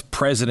 Democrats,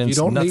 presidents,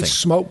 you don't nothing. need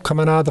smoke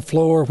coming out of the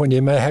floor when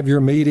you may have your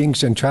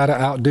meetings and try to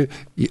outdo.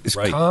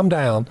 Right. Calm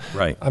down.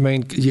 Right. I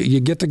mean, you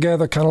get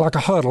together kind of like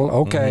a huddle.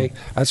 Okay,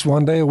 that's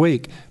one day a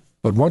week.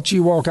 But once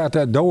you walk out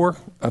that door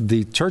of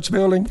the church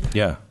building,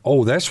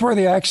 that's where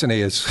the action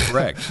is.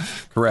 Correct.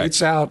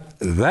 It's out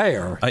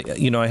there.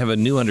 I have a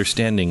new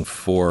understanding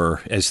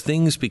for as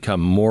things become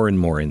more and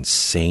more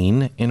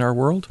insane in our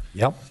world.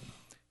 Yep.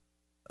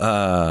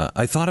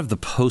 I thought of the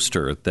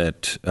poster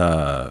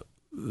that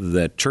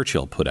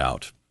Churchill put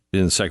out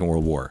in the Second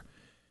World War.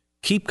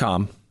 Keep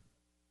calm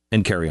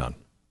and carry on.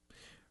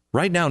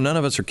 Right now, none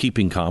of us are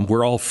keeping calm.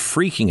 We're all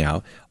freaking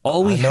out.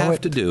 All we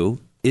have to do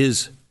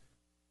is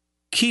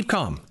keep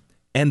calm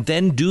and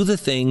then do the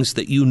things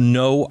that you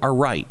know are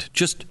right.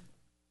 Just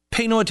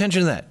pay no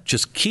attention to that.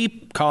 Just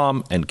keep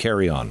calm and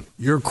carry on.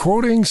 You're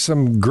quoting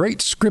some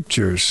great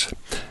scriptures.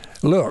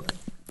 Look,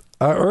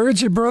 I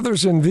urge you,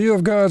 brothers, in view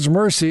of God's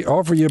mercy,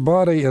 offer your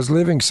body as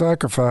living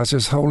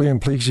sacrifices, holy and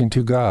pleasing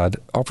to God.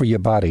 Offer your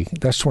body.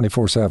 That's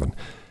 24/7,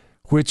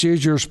 which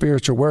is your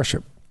spiritual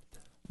worship.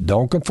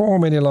 Don't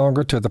conform any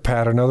longer to the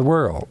pattern of the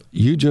world.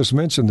 You just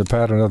mentioned the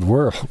pattern of the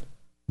world,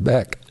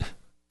 Beck.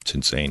 It's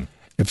insane.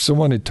 If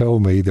someone had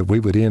told me that we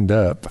would end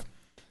up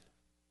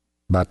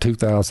by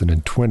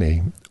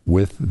 2020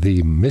 with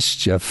the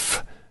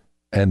mischief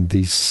and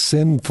the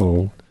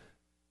sinful,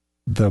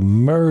 the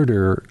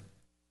murder,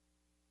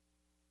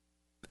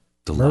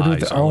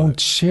 their own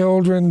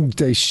children,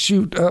 they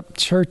shoot up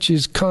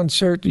churches,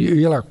 concert.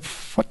 You're like,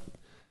 what?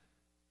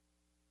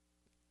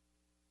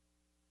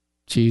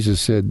 Jesus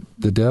said,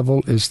 the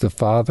devil is the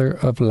father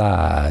of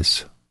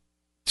lies.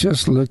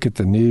 Just look at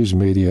the news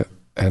media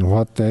and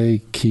what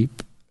they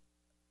keep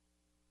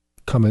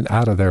coming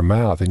out of their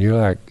mouth. And you're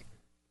like,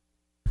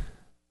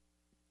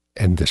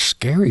 and the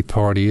scary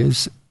part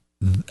is,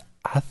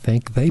 I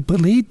think they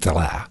believe the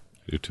lie.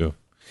 You too.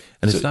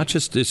 And it's not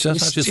just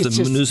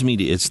the news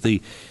media. It's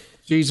the...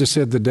 Jesus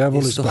said the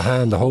devil is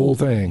behind the whole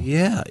thing.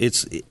 Yeah,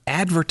 it's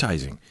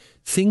advertising.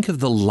 Think of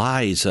the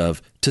lies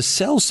of, to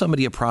sell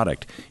somebody a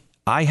product,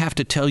 I have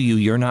to tell you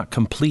you're not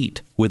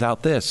complete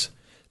without this.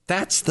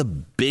 That's the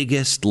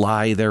biggest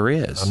lie there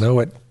is. I know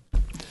it.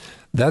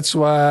 That's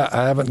why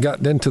I haven't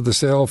gotten into the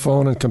cell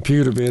phone and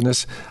computer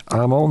business.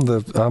 I'm on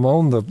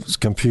the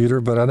computer,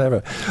 but I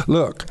never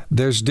look.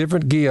 There's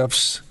different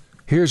gifts.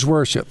 Here's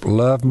worship.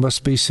 Love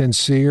must be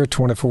sincere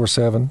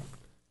 24/7.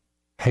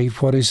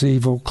 Hate what is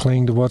evil,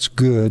 cling to what's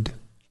good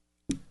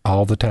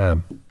all the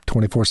time,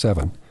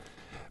 24/7.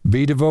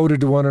 Be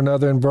devoted to one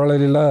another in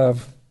brotherly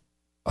love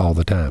all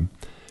the time.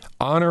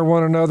 Honor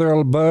one another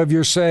above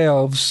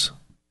yourselves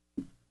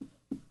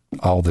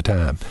all the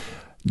time.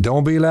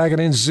 Don't be lacking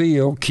in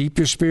zeal. Keep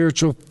your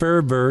spiritual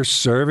fervor,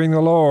 serving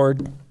the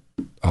Lord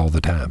all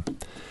the time.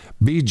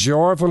 Be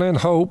joyful in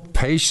hope,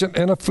 patient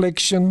in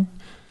affliction.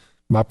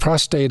 My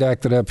prostate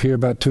acted up here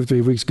about 2 or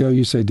 3 weeks ago.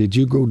 You say, did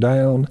you go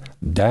down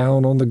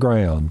on the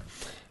ground?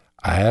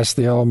 I asked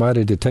the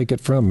Almighty to take it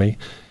from me.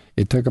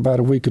 It took about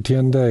a week or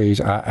 10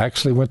 days. I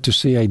actually went to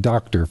see a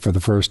doctor for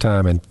the first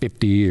time in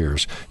 50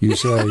 years. You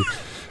say,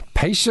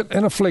 patient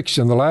in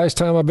affliction. The last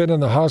time I've been in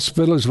the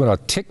hospital is when a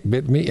tick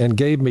bit me and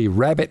gave me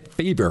rabbit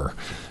fever.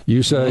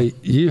 You say,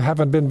 you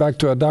haven't been back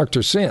to a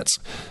doctor since.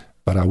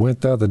 But I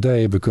went the other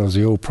day because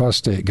the old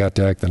prostate got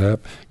to acting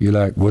up. You're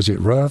like, was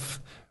it rough?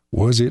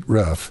 Was it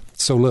rough?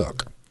 So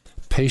look,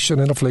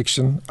 patient in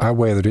affliction, I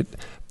weathered it.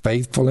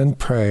 Faithful in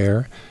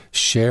prayer,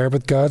 share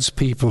with God's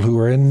people who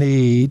are in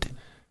need.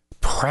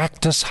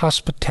 Practice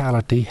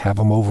hospitality, have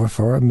them over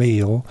for a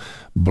meal.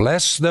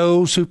 Bless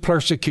those who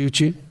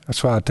persecute you.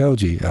 That's why I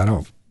told you,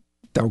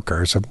 don't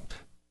curse them.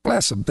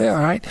 Bless them, they're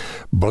all right.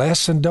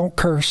 Bless and don't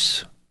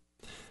curse.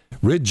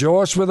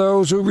 Rejoice with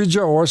those who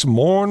rejoice,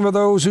 mourn with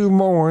those who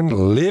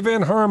mourn, live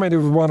in harmony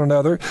with one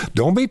another.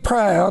 Don't be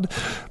proud,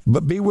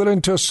 but be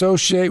willing to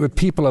associate with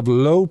people of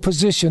low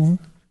position,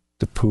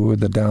 the poor,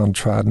 the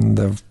downtrodden,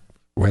 the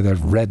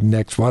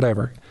rednecks,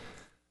 whatever.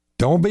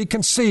 Don't be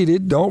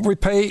conceited. Don't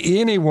repay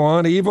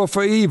anyone evil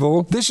for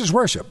evil. This is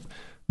worship.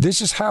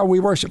 This is how we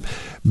worship.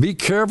 Be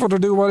careful to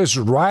do what is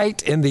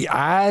right in the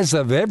eyes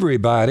of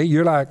everybody.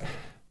 You're like,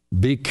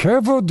 be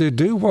careful to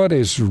do what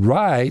is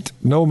right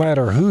no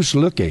matter who's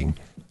looking.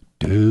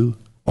 Do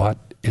what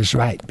is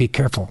right. Be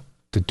careful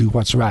to do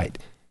what's right.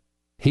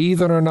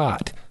 Heathen or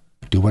not,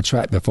 do what's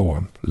right before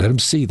them. Let them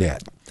see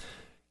that.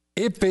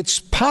 If it's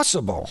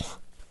possible,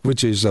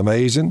 which is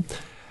amazing,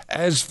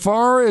 as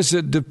far as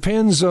it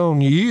depends on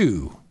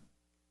you,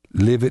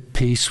 live at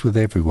peace with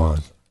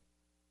everyone.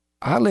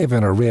 I live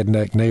in a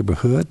redneck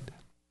neighborhood.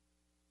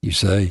 You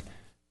say,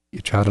 you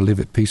try to live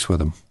at peace with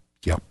them.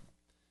 Yep.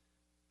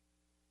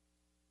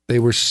 They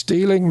were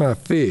stealing my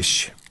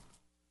fish.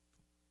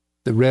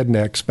 the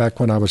rednecks back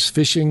when I was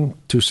fishing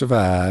to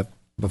survive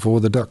before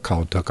the duck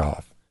call took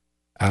off.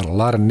 I had a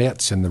lot of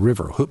nets in the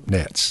river, hook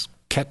nets.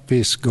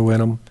 Catfish go in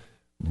them.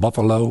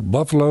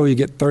 Buffalo, you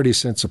get 30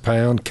 cents a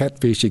pound.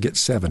 Catfish, you get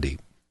 70.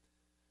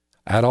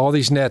 I had all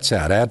these nets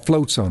out. I had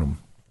floats on them.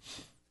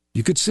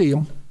 You could see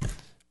them.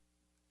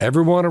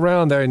 Everyone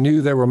around there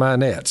knew they were my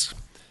nets.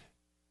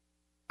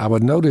 I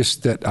would notice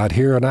that I'd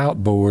hear an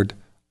outboard.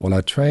 Well,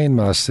 I trained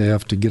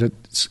myself to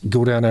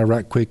go down there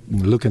right quick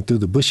and looking through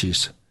the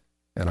bushes.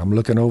 And I'm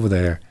looking over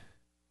there.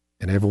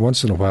 And every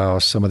once in a while,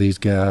 some of these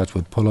guys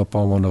would pull up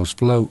on one of those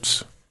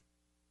floats.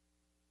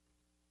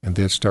 And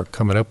they'd start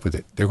coming up with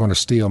it. They're going to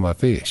steal my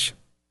fish.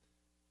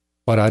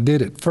 What I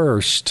did at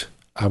first,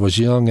 I was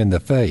young in the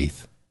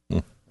faith.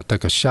 I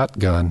took a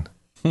shotgun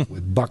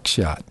with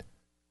buckshot.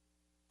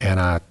 And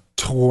I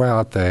tore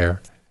out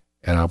there,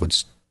 and I would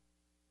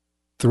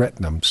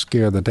threaten them,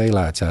 scare the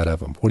daylights out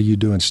of them. What are you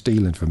doing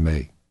stealing from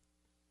me?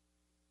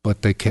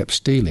 But they kept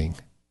stealing.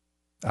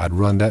 I'd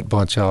run that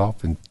bunch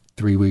off, and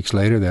 3 weeks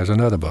later, there's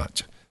another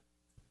bunch.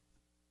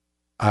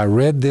 I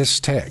read this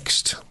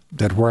text,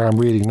 that where I'm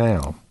reading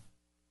now.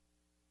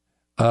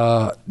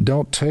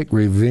 Don't take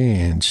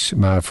revenge,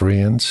 my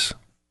friends.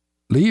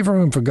 Leave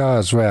room for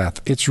God's wrath.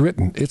 It's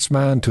written, it's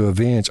mine to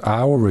avenge.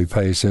 I will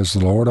repay, says the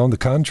Lord. On the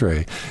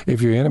contrary,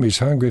 if your enemy's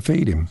hungry,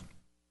 feed him.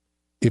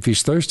 If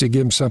he's thirsty,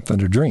 give him something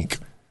to drink.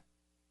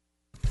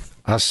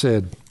 I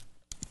said,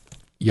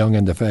 young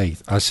in the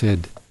faith, I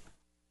said,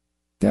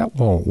 that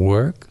won't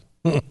work.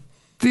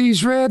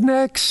 These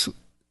rednecks,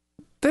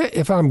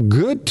 if I'm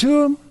good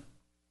to them,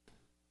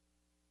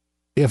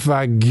 if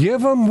I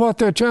give them what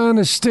they're trying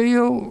to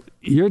steal,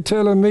 you're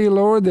telling me,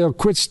 Lord, they'll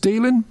quit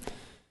stealing?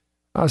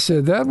 I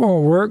said, that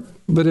won't work.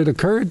 But it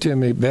occurred to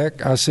me,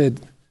 Beck, I said,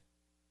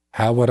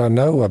 how would I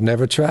know? I've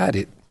never tried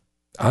it.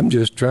 I'm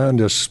just trying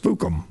to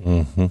spook them.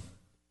 Mm-hmm.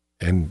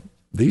 And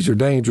these are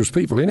dangerous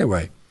people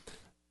anyway.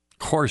 Of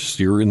course,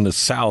 you're in the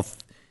South.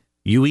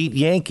 You eat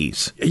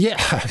Yankees.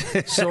 Yeah.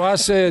 So I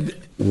said,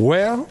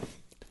 well,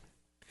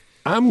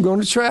 I'm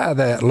going to try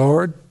that,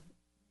 Lord.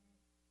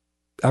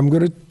 I'm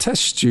going to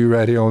test you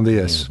right here on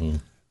this. Mm-hmm.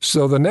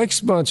 So the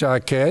next bunch I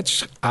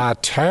catch, I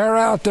tear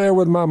out there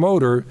with my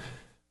motor.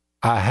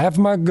 I have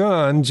my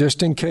gun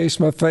just in case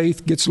my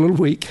faith gets a little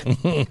weak.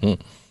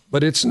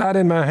 But it's not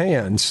in my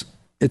hands.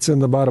 It's in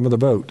the bottom of the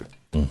boat.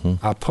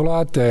 Mm-hmm. I pull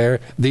out there.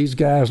 These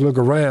guys look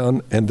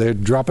around, and they're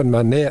dropping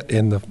my net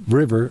in the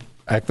river,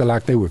 acting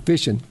like they were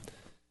fishing.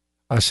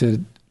 I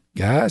said,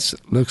 guys,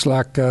 looks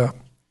like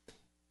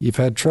you've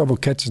had trouble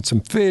catching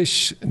some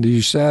fish, and you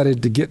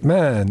decided to get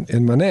mine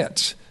in my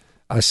nets.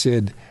 I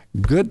said,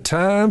 good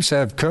times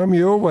have come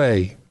your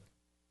way.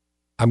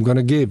 I'm going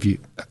to give you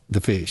the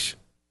fish.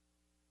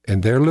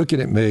 And they're looking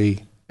at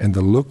me, and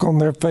the look on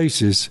their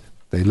faces,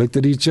 they looked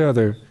at each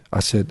other. I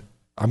said,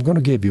 I'm going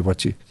to give you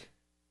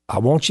I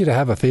want you to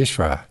have a fish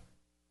fry.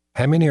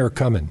 How many are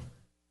coming?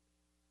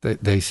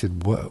 They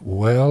said,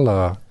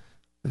 well,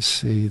 let's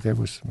see, there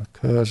was my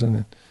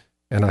cousin.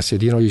 And I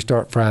said, you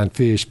start frying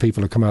fish,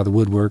 people will come out of the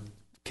woodwork,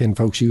 kin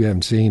folks you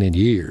haven't seen in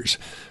years.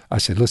 I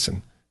said,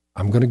 listen,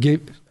 I'm going to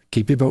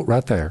keep your boat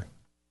right there.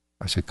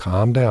 I said,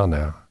 calm down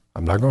now.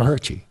 I'm not going to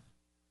hurt you.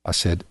 I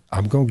said,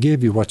 I'm going to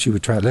give you what you were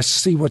trying. Let's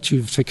see what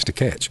you fixed to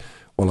catch.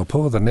 Well, I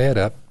pulled the net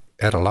up,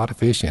 had a lot of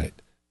fish in it.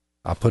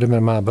 I put them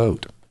in my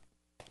boat.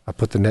 I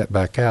put the net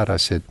back out. I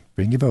said,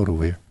 bring your boat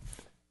over here.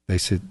 They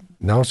said,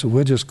 no, so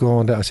we're just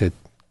going down. I said,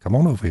 come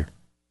on over here.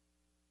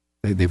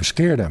 They were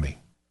scared of me.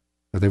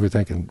 But they were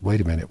thinking,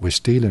 wait a minute, we're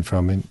stealing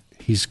from him.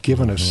 He's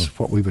given us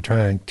what we were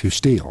trying to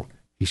steal.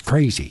 He's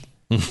crazy.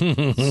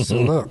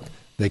 So look,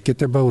 they get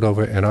their boat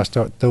over, and I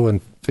start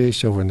throwing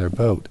fish over in their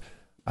boat.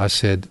 I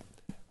said,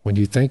 when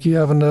you think you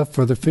have enough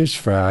for the fish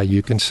fry,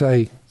 you can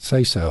say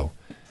so.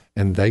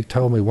 And they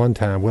told me one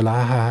time, well,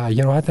 I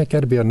think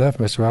that'd be enough,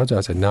 Mr. Rogers.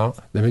 I said, no,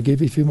 let me give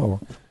you a few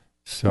more.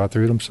 So I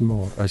threw them some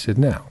more. I said,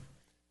 now,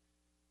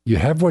 you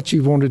have what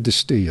you wanted to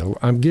steal.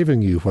 I'm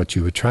giving you what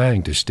you were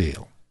trying to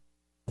steal.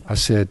 I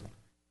said,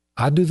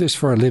 I do this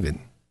for a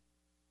living.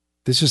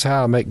 This is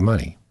how I make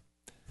money.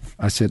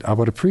 I said, I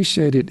would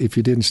appreciate it if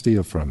you didn't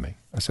steal from me.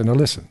 I said, now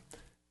listen,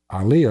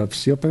 I live,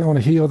 see up there on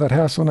a hill, that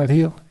house on that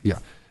hill? Yeah.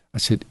 I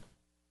said,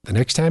 the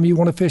next time you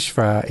want a fish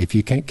fry, if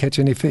you can't catch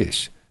any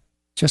fish,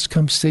 just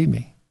come see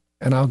me,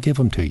 and I'll give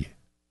them to you.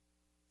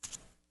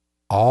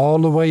 All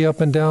the way up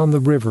and down the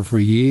river for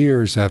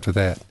years after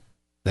that,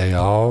 they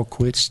all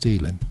quit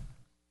stealing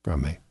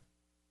from me.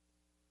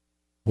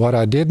 What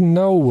I didn't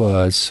know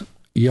was,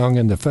 young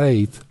in the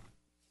faith,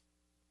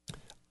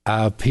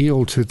 I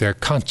appealed to their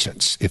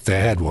conscience, if they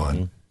had one,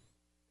 mm-hmm.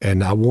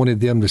 and I wanted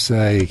them to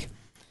say,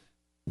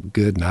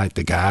 good night,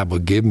 the guy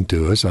would give them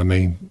to us. I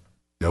mean,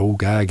 the old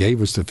guy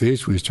gave us the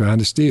fish we was trying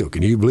to steal.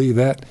 Can you believe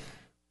that?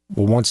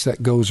 Well, once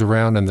that goes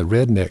around in the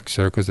redneck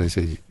circles, they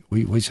say,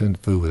 we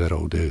shouldn't fool with that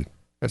old dude.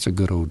 That's a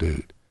good old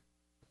dude.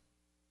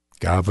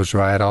 God was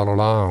right all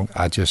along.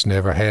 I just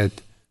never had,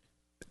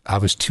 I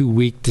was too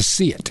weak to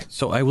see it.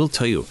 So I will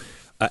tell you,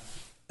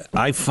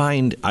 I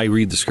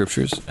read the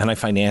scriptures and I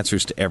find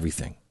answers to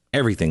everything.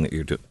 everything that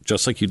you're doing,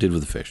 just like you did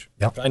with the fish.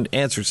 Yep. Find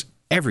answers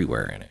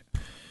everywhere in it.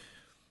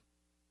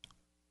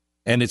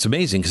 And it's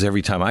amazing because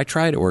every time I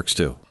try it, it works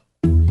too.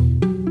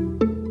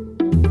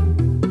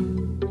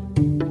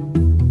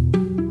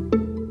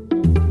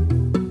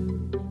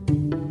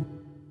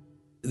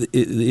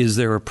 Is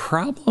there a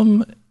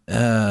problem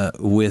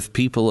with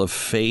people of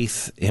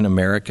faith in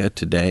America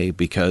today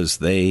because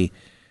they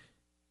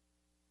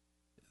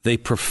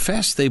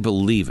profess they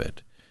believe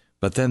it,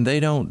 but then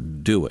they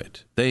don't do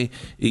it? The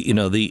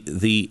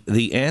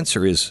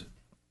answer is,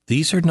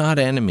 these are not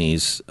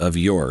enemies of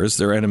yours;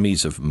 they're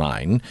enemies of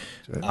mine.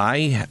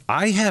 Right.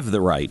 I have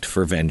the right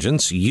for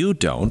vengeance. You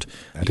don't.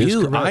 That is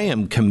correct. I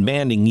am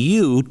commanding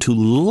you to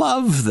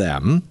love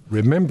them.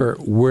 Remember,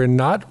 we're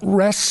not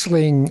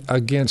wrestling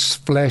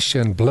against flesh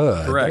and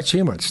blood. Correct. That's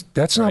humans.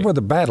 That's not where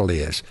the battle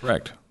is.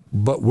 Correct.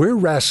 But we're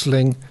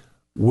wrestling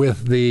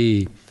with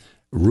the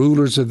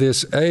rulers of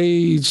this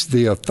age,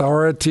 the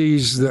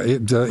authorities, the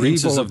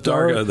Princes evil of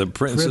Darga, the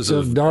princes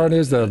of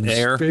darkness, the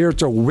air.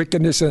 spiritual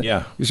wickedness.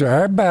 Yeah. So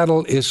our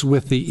battle is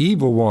with the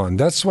evil one.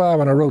 That's why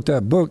when I wrote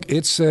that book,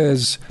 it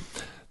says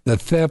the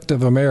theft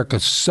of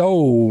America's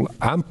soul,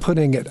 I'm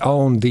putting it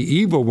on the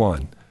evil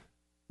one.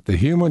 The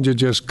humans are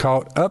just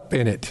caught up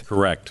in it.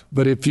 Correct.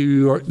 But if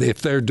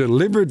they're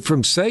delivered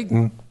from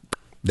Satan,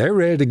 they're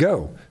ready to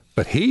go.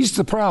 But he's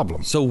the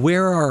problem. So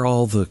where are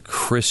all the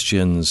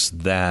Christians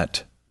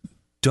that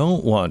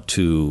don't want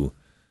to,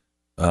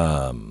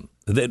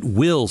 that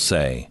will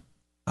say,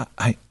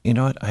 you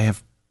know what, I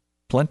have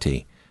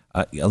plenty.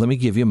 Let me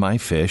give you my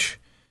fish.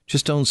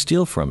 Just don't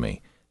steal from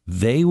me.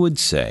 They would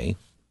say,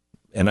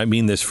 and I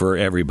mean this for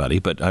everybody,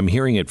 but I'm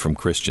hearing it from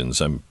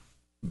Christians. But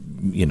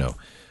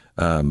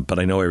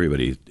I know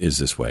everybody is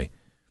this way.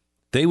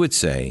 They would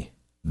say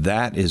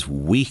that is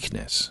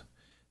weakness.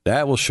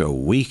 That will show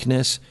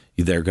weakness.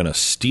 They're going to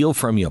steal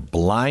from you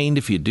blind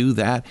if you do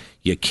that.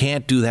 You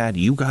can't do that.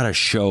 You got to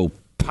show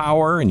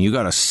power and you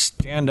got to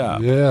stand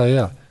up.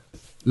 Yeah.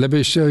 Let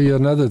me show you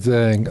another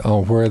thing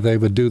on where they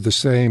would do the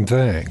same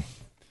thing.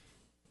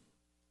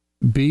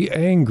 Be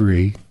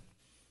angry,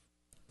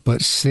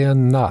 but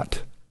sin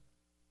not.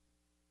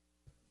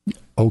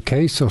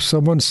 Okay, so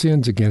someone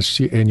sins against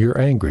you and you're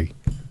angry.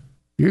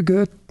 You're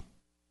good.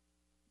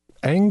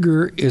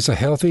 Anger is a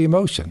healthy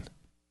emotion.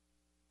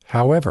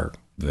 However,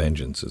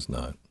 vengeance is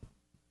not.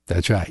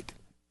 That's right.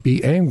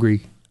 Be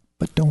angry,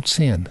 but don't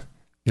sin.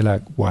 You're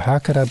like, well, how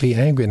could I be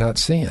angry and not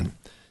sin?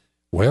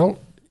 Well,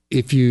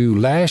 if you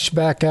lash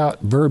back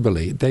out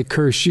verbally, they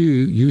curse you,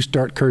 you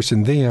start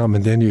cursing them,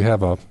 and then you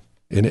have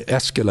and it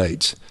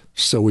escalates.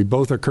 So we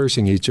both are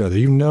cursing each other.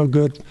 You know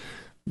good,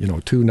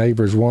 two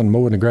neighbors, one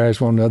mowing the grass,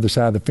 one on the other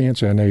side of the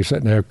fence, and they're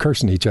sitting there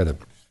cursing each other.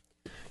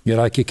 You're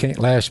like, you can't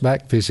lash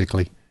back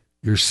physically.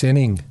 You're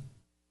sinning.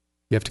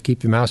 You have to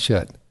keep your mouth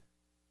shut.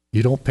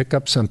 You don't pick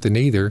up something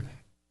either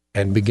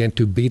and begin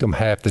to beat them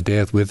half to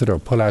death with it or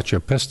pull out your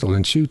pistol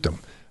and shoot them.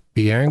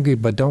 Be angry,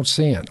 but don't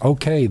sin.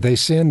 Okay, they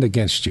sinned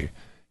against you.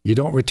 You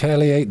don't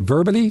retaliate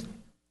verbally.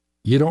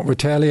 You don't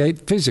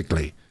retaliate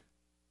physically.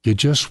 You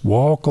just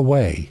walk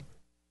away.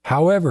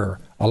 However,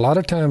 a lot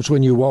of times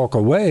when you walk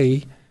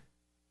away,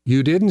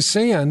 you didn't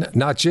sin,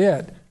 not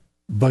yet,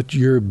 but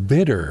you're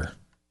bitter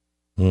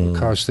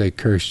because they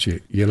cursed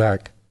you. You're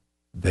like,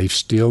 they've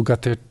still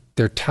got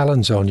their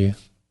talons on you.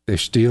 They're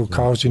still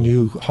causing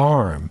you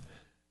harm.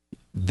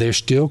 They're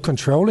still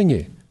controlling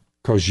you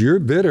because you're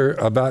bitter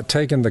about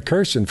taking the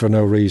cursing for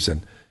no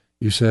reason.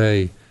 You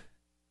say,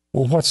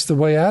 well, what's the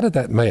way out of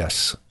that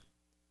mess?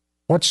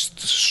 What's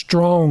the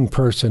strong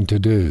person to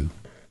do?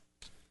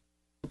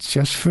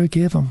 Just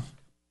forgive them.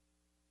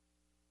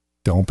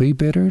 Don't be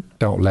bitter.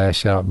 Don't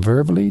lash out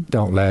verbally.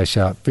 Don't lash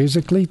out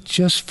physically.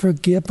 Just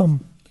forgive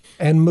them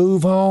and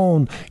move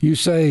on. You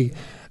say,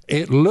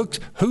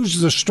 who's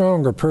the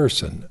stronger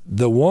person?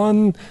 The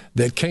one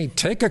that can't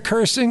take a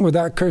cursing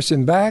without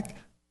cursing back?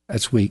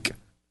 That's weak.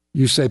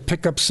 You say,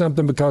 pick up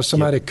something because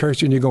somebody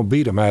cursed you and you're going to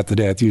beat them after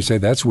death. You say,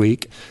 that's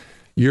weak.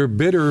 You're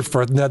bitter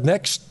for the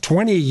next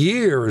 20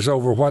 years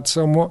over what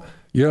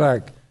you're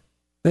like,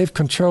 they've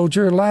controlled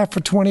your life for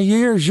 20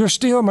 years. You're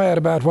still mad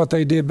about what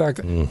they did back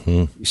then.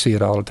 Mm-hmm. You see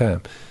it all the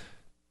time.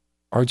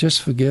 Or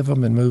just forgive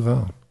them and move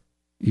on.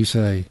 You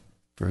say,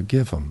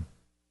 forgive them.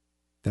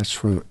 That's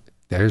true.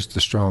 There's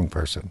the strong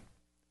person.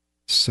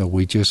 So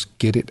we just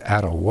get it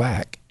out of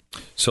whack.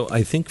 So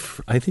I think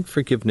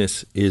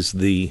forgiveness is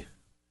I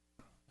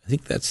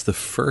think that's the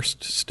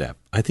first step.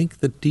 I think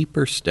the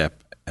deeper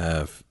step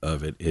of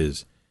it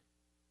is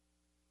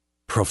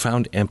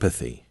profound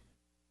empathy.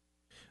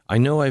 I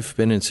know I've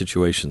been in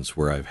situations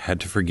where I've had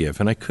to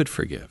forgive and I could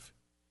forgive.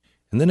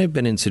 And then I've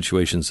been in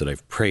situations that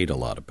I've prayed a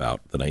lot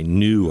about that I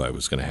knew I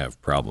was going to have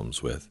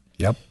problems with.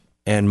 Yep.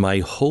 And my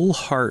whole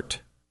heart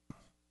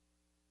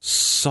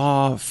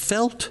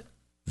felt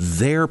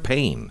their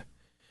pain.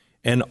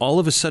 And all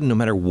of a sudden, no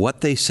matter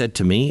what they said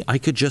to me, I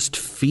could just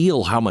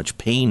feel how much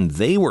pain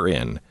they were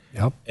in.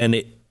 Yep.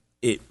 And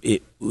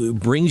it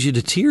brings you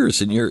to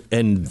tears,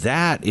 and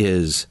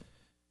that's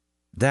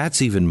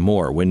even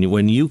more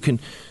when you can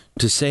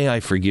to say I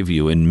forgive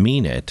you and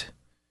mean it.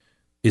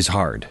 is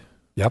hard.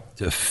 Yep.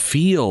 To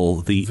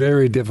feel the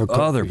very difficult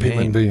other for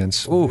human pain.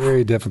 beings. Oof.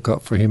 Very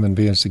difficult for human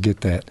beings to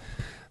get that.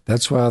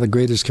 That's why the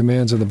greatest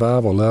commands in the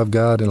Bible, love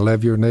God and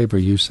love your neighbor,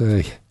 you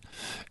say,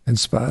 in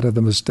spite of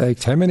the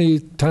mistakes. How many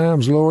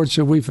times, Lord,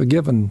 shall we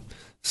forgive him?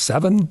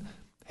 7?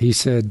 He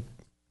said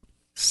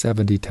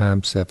 70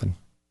 times 7.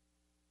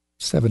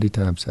 70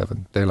 times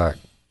 7. They're like,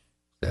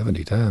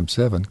 70 times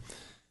 7.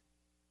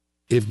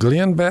 If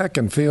Glenn Beck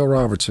and Phil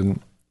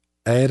Robertson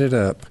added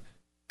up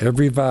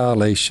every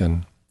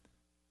violation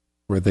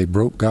where they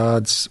broke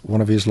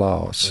one of his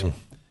laws,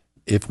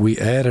 if we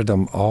added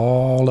them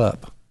all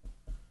up,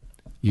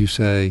 you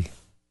say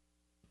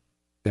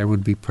there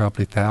would be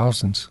probably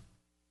thousands.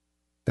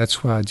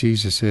 That's why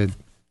Jesus said,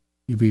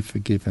 you be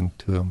forgiven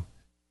to them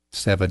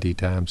 70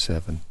 times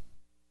 7.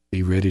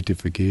 Be ready to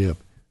forgive.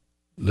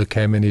 Look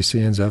how many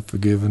sins I've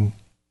forgiven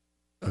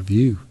of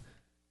you.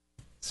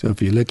 So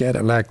if you look at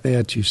it like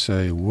that, you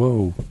say,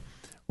 whoa,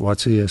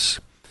 what's this?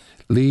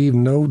 Leave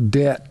no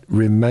debt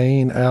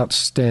remain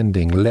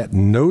outstanding. Let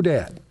no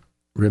debt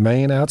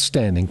remain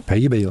outstanding. Pay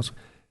your bills.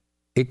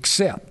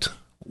 Except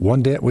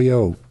one debt we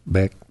owe,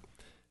 Beck,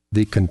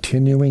 the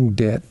continuing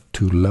debt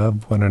to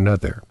love one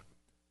another.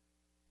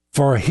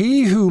 For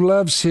he who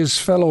loves his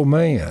fellow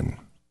man,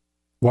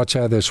 watch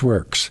how this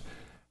works,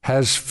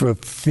 has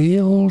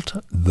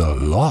fulfilled the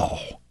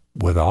law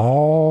with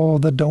all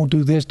the don't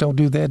do this, don't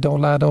do that,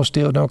 don't lie, don't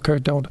steal, don't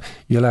curse, don't.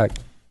 You're like,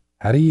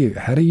 how do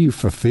you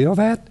fulfill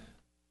that?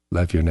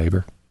 Love your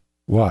neighbor.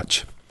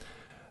 Watch.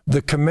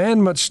 The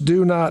commandments: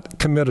 do not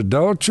commit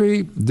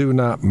adultery, do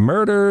not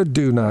murder,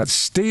 do not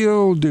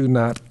steal, do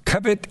not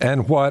covet,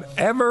 and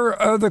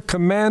whatever other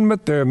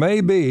commandment there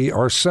may be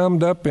are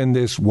summed up in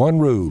this one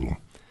rule.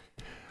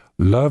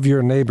 Love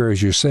your neighbor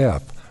as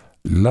yourself.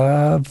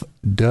 Love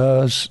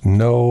does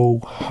no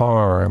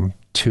harm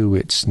to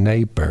its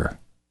neighbor.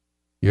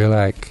 You're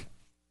like,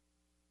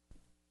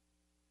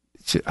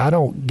 I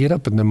don't get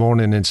up in the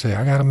morning and say,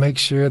 I got to make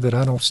sure that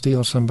I don't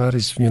steal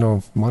somebody's,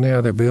 money out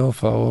of their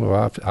billfold,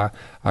 or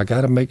I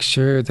got to make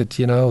sure that,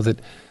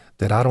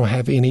 that I don't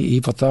have any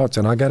evil thoughts,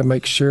 and I got to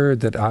make sure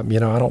that I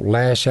don't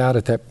lash out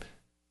at that.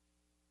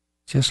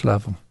 Just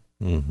love them.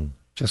 Mm-hmm.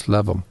 Just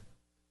love them.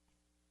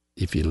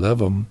 If you love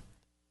them,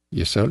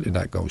 you're certainly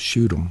not going to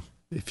shoot them.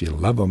 If you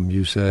love them,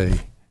 you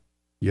say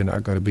you're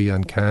not going to be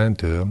unkind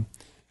to them.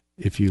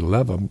 If you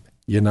love them,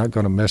 you're not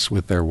going to mess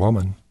with their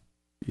woman.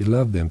 You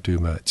love them too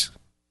much.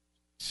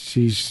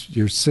 She's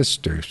your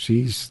sister.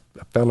 She's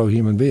a fellow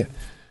human being.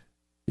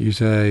 You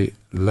say,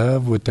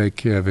 love would take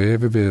care of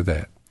every bit of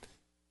that.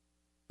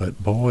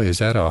 But boy, is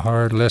that a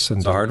hard lesson.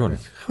 It's a hard one.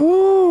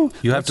 Ooh,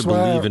 you have to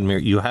believe in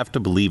you have to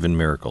believe in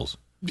miracles.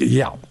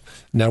 Yeah.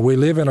 Now we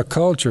live in a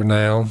culture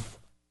now.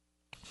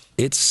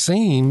 It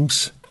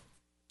seems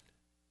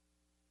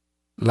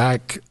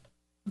like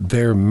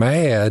they're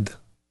mad,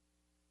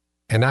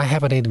 and I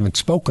haven't even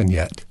spoken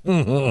yet.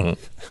 Mm-hmm.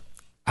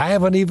 I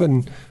haven't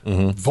even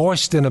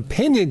voiced an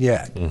opinion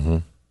yet. Mm-hmm.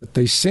 But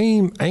they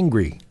seem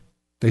angry.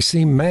 They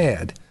seem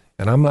mad.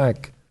 And I'm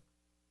like,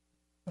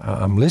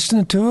 I'm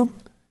listening to them,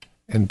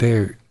 and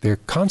they're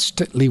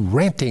constantly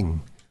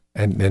ranting,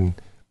 and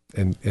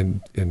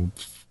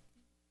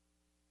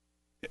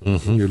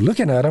you're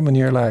looking at them, and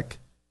you're like.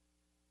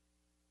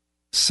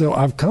 So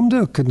I've come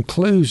to a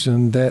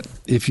conclusion that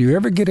if you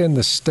ever get in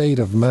the state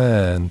of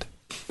mind,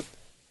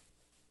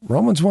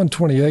 Romans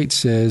 1:28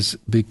 says,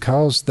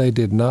 because they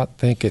did not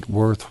think it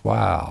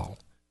worthwhile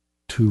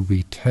to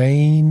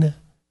retain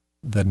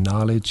the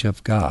knowledge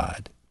of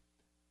God.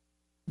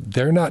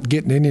 They're not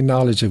getting any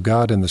knowledge of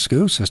God in the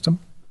school system.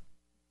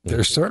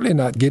 They're certainly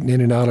not getting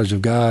any knowledge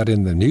of God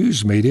in the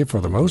news media for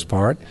the most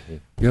part.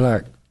 You're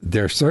like,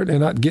 they're certainly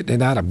not getting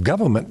it out of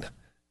government.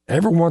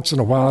 Every once in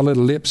a while, a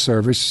little lip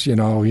service,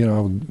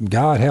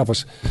 God help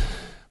us.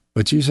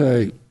 But you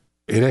say,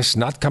 it's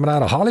not coming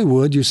out of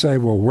Hollywood. You say,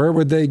 well, where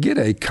would they get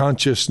a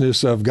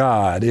consciousness of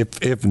God?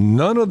 If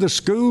none of the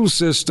school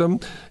system,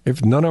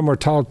 if none of them are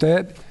taught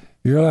that,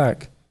 you're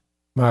like,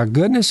 my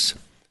goodness.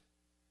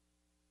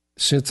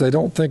 Since they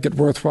don't think it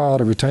worthwhile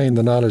to retain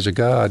the knowledge of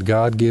God,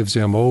 God gives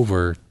them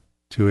over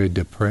to a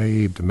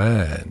depraved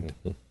mind.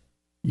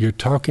 You're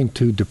talking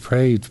to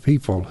depraved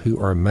people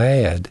who are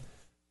mad.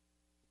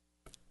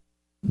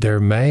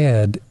 They're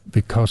mad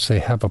because they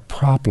have a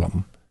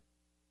problem.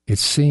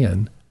 It's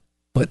sin,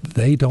 but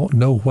they don't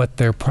know what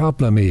their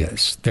problem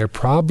is. Their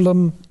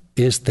problem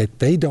is that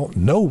they don't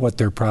know what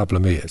their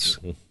problem is.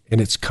 And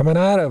it's coming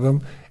out of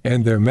them,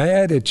 and they're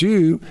mad at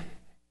you,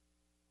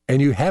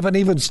 and you haven't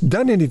even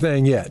done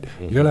anything yet.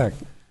 You're like,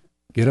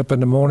 get up in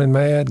the morning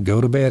mad,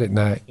 go to bed at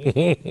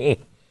night.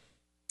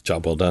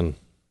 Job well done.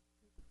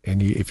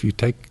 And if you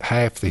take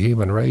half the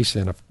human race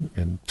in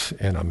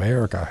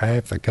America,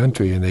 half the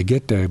country, and they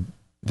get there,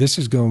 this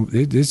is not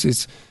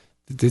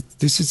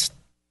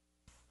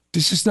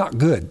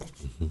good.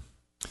 Mm-hmm.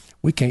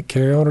 We can't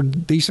carry on a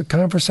decent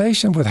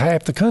conversation with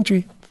half the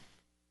country.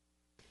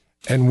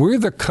 And we're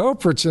the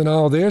culprits in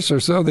all this,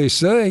 or so they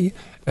say.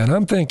 And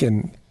I'm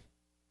thinking,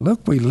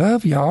 look, we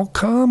love y'all,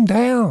 calm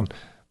down.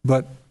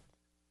 But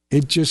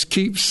it just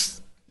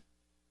keeps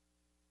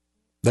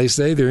They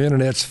say their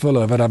internet's full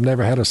of it. I've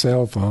never had a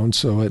cell phone,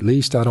 so at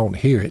least I don't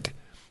hear it.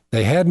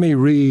 They had me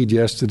read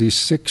yesterday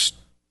 6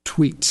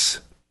 tweets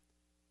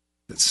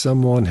that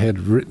someone had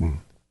written,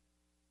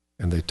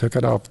 and they took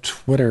it off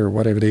Twitter or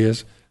whatever it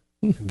is.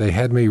 They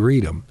had me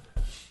read them,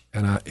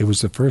 and it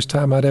was the first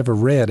time I'd ever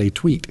read a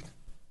tweet.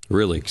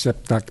 Really?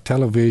 Except like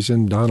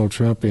television, Donald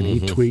Trump, and he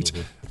tweets.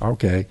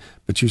 Okay,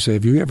 but you say,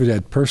 have you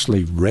ever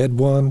personally read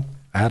one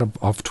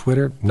off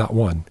Twitter? Not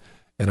one.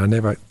 And I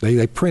never.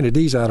 They printed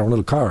these out on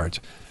little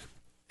cards,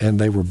 and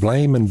they were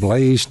blaming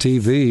Blaze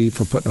TV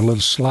for putting a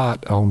little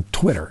slot on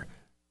Twitter.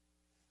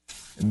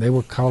 And they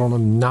were calling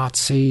them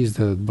Nazis,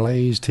 the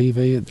Blaze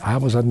TV. I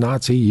was a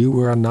Nazi, you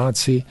were a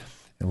Nazi,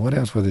 and what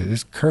else was it?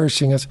 Just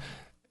cursing us.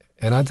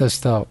 And I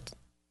just thought,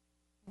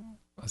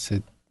 I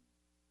said,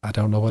 I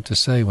don't know what to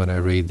say when I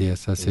read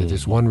this. I said,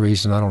 there's one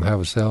reason I don't have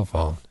a cell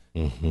phone.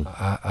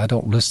 I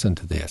don't listen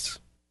to this.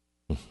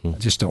 I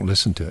just don't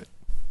listen to it.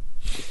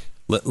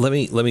 Let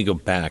me go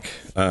back.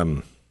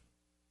 Back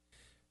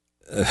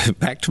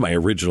to my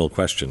original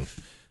question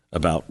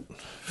about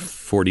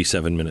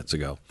 47 minutes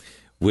ago,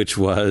 which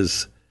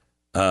was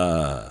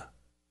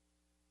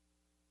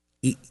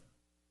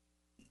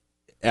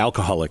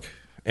alcoholic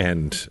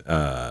and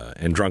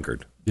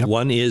drunkard. Yep.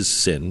 One is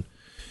sin.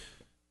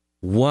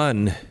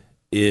 One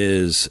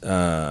is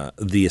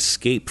the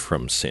escape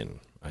from sin,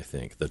 I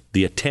think,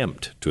 the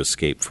attempt to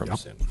escape from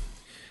sin.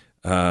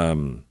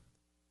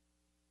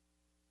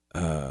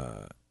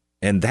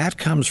 And that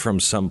comes from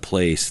some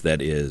place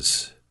that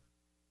is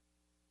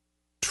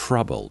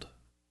troubled,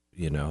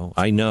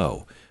 I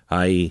know.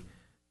 I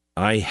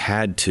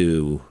had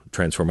to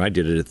transform. I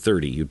did it at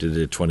 30. You did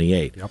it at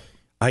 28. Yep.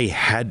 I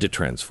had to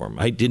transform.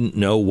 I didn't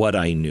know what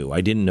I knew.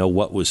 I didn't know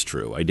what was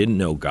true. I didn't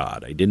know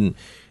God.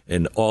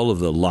 And all of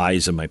the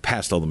lies of my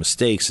past, all the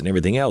mistakes and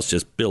everything else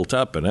just built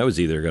up, and I was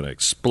either going to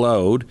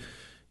explode,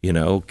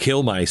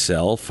 kill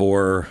myself,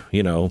 or,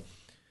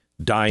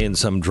 die in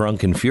some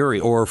drunken fury,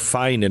 or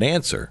find an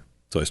answer.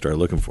 So I started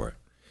looking for it.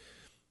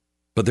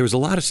 But there was a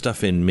lot of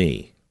stuff in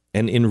me.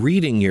 And in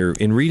reading your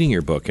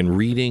book and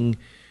reading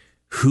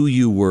who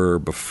you were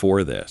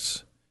before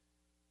this,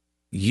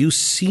 you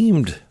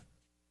seemed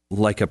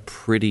like a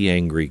pretty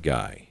angry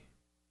guy.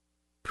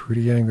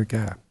 Pretty angry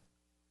guy.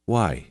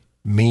 Why?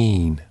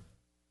 Mean.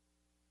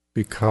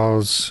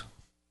 Because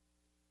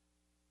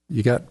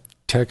you got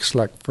texts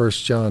like 1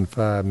 John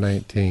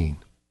 5:19.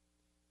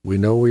 We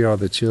know we are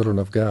the children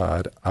of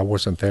God. I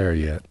wasn't there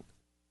yet.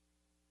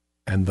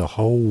 And the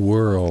whole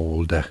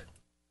world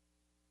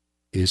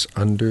is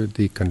under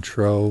the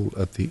control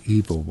of the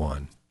evil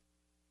one.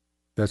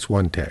 That's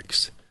one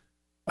text.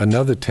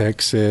 Another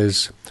text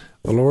says,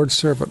 the Lord's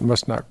servant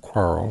must not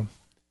quarrel.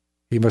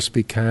 He must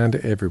be kind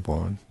to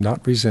everyone,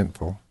 not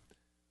resentful.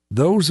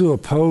 Those who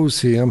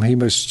oppose him, he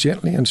must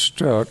gently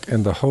instruct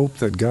in the hope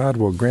that God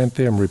will grant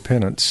them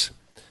repentance,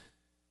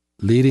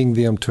 leading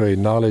them to a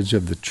knowledge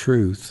of the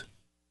truth,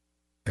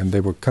 and they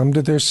will come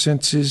to their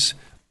senses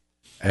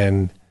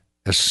and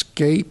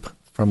escape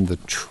from the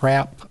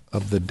trap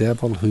of the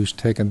devil who's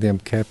taken them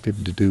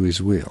captive to do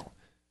his will.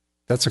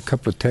 That's a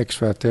couple of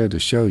texts right there to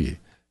show you.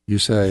 You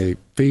say,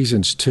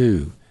 Ephesians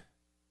 2,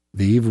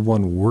 the evil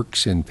one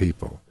works in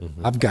people.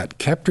 I've got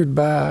captured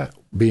by,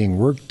 being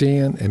worked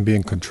in, and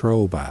being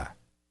controlled by.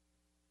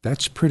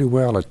 That's pretty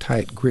well a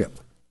tight grip.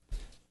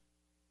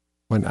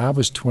 When I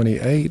was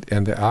 28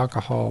 and the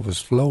alcohol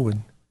was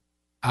flowing,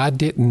 I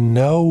didn't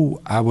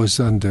know I was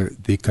under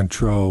the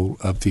control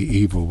of the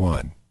evil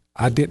one.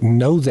 I didn't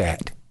know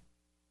that.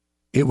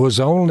 It was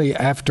only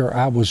after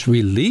I was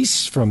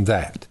released from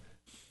that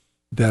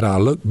I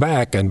looked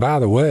back. And by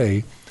the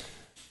way,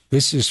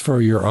 this is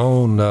for your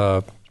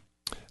own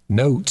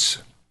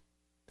notes.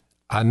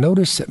 I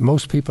noticed that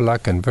most people I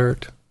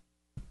convert,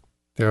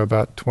 they're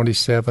about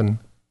 27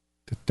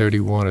 to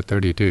 31 or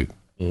 32.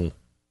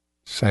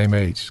 Same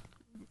age.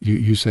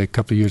 You say a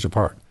couple of years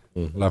apart.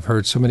 Well, I've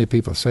heard so many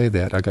people say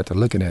that. I got to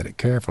looking at it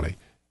carefully.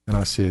 And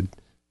I said,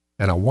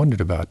 and I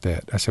wondered about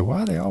that. I said,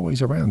 why are they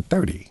always around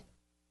 30?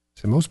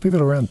 So most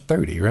people are around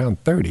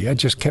 30. I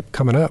just kept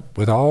coming up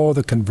with all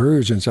the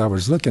conversions I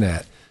was looking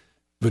at.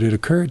 But it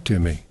occurred to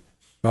me,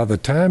 by the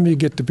time you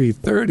get to be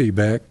 30,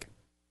 Beck,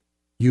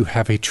 you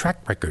have a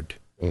track record.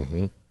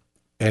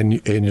 And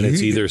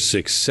it's either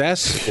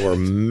success or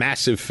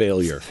massive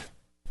failure.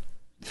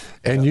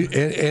 And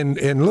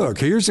and look,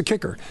 here's the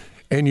kicker.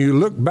 And you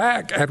look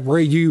back at where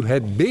you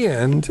had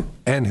been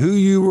and who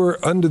you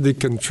were under the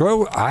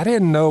control. I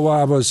didn't know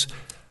I was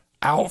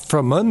out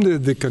from under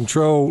the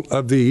control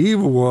of the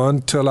evil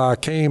one till I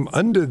came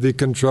under the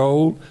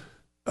control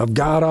of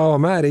God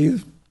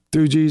Almighty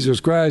through Jesus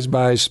Christ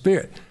by his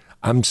Spirit.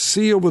 I'm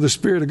sealed with the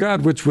Spirit of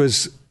God, which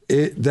was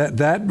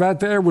that right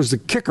there was the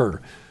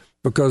kicker,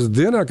 because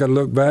then I could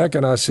look back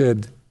and I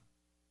said,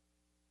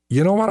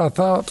 you know what I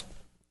thought?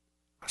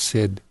 I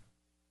said,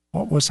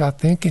 what was I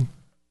thinking?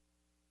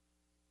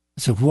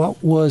 I said,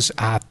 what was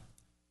I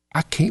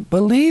can't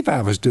believe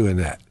I was doing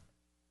that.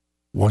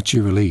 Once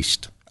you're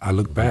released, I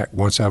look back,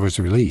 once I was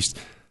released,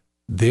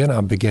 then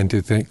I began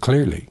to think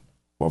clearly.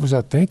 What was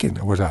I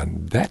thinking? Was I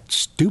that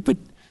stupid?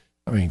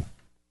 I mean,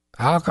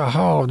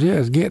 alcohol,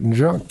 just getting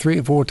drunk 3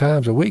 or 4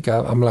 times a week.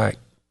 I'm like,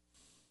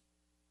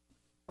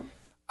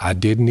 I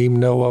didn't even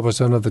know I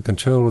was under the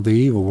control of the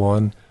evil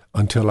one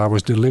until I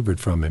was delivered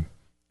from him.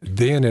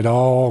 Then it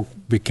all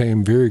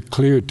became very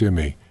clear to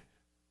me.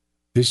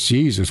 This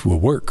Jesus will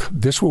work.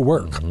 This will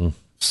work. Mm-hmm.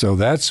 So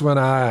that's when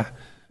I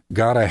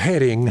got a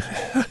heading,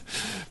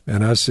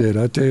 and I said,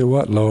 I tell you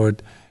what,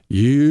 Lord,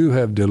 you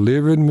have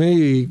delivered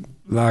me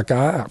like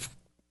I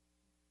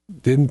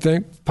didn't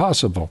think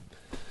possible.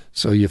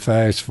 So you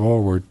fast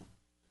forward,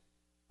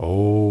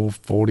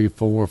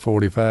 44,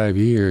 45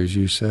 years,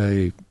 you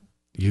say,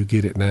 you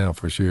get it now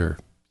for sure.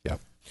 Yep.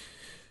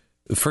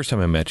 The first time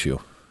I met you,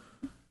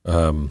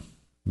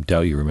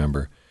 doubt you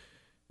remember,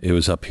 it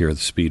was up here at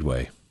the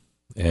Speedway.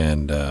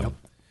 And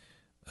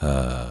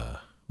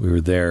we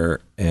were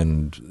there,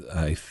 and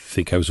I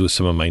think I was with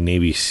some of my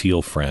Navy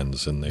SEAL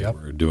friends, and they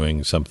were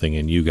doing something,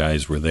 and you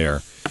guys were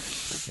there.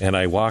 And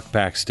I walked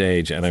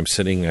backstage, and I'm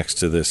sitting next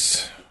to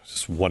this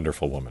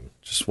wonderful woman,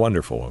 just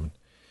wonderful woman.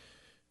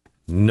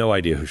 No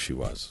idea who she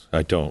was.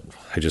 I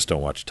just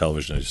don't watch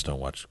television. I just don't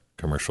watch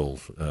commercial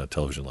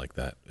television like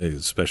that,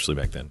 especially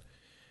back then.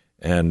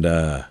 And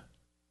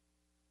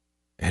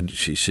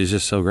she's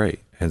just so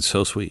great and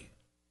so sweet.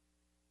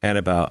 And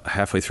about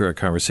halfway through our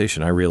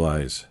conversation, I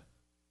realized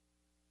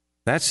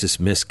that's this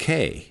Miss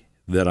K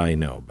that I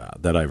know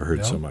about, that I've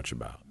heard so much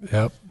about.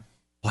 Yep.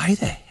 Why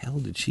the hell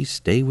did she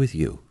stay with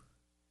you?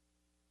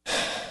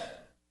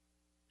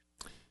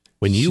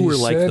 When you were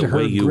like the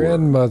way you were. Her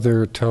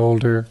grandmother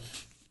told her,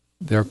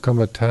 there'll come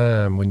a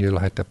time when you'll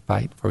have to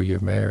fight for your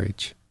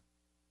marriage.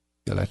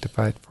 You'll have to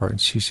fight for it.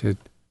 And she said,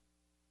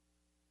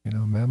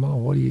 Mama,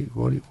 what do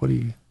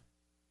you?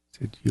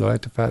 Said, you'll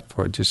have to fight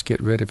for it. Just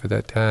get ready for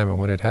that time. And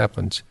when it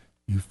happens,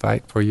 you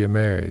fight for your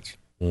marriage.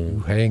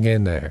 You hang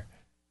in there.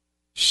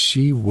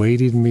 She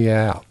waited me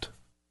out,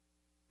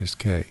 Miss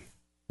Kay.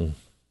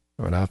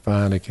 When I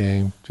finally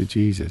came to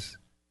Jesus,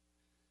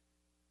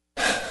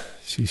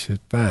 she said,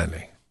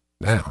 finally.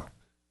 Now,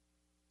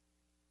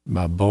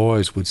 my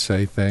boys would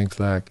say things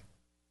like,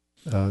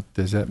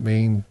 does that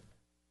mean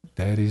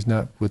Daddy's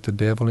not with the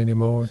devil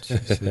anymore? She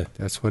said,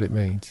 that's what it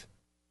means.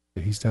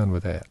 He's done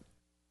with that.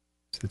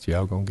 Said,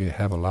 y'all going to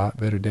have a lot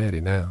better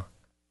daddy now.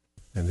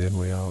 And then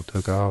we all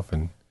took off,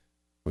 and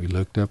we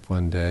looked up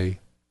one day.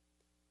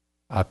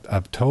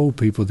 I've told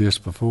people this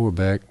before,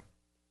 Beck.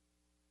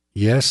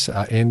 Yes,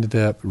 I ended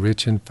up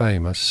rich and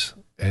famous,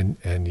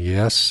 and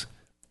yes,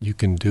 you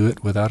can do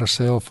it without a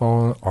cell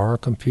phone or a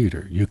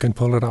computer. You can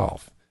pull it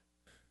off.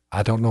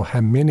 I don't know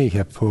how many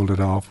have pulled it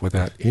off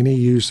without any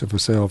use of a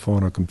cell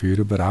phone or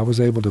computer, but I was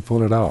able to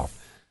pull it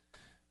off.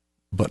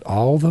 But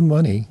all the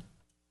money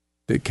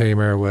that came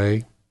our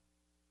way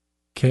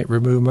can't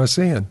remove my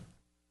sin.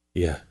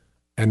 Yeah.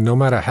 And no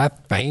matter how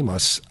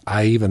famous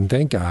I even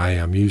think I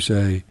am, you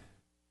say,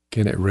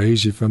 can it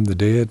raise you from the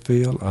dead,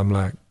 Phil? I'm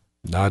like,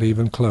 not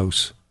even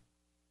close.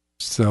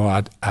 So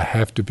I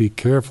have to be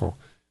careful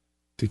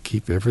to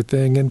keep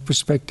everything in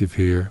perspective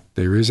here.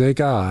 There is a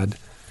God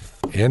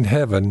in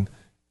heaven,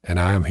 and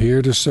I am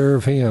here to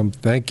serve him.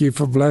 Thank you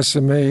for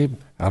blessing me.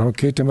 I don't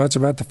care too much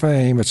about the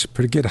fame. It's a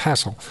pretty good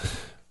hassle.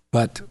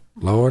 But,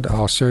 Lord,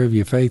 I'll serve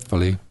you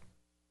faithfully.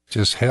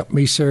 Just help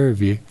me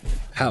serve you.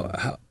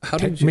 How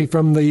Take me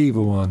from the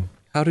evil one.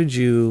 How did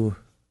you?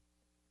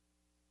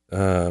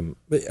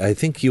 I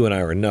think you and I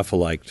are enough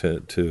alike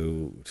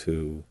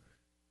to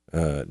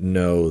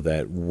know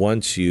that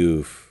once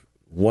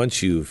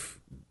you've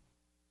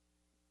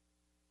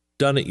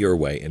done it your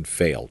way and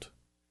failed,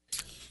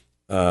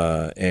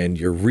 and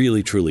you're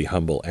really truly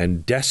humble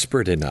and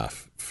desperate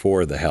enough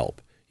for the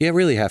help, you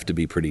really have to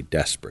be pretty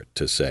desperate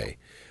to say,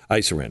 I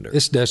surrender.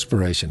 It's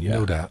desperation,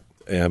 no doubt.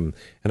 And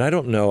I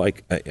don't know,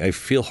 I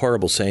feel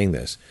horrible saying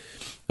this,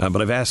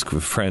 but I've asked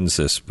friends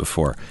this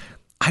before.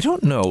 I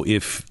don't know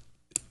if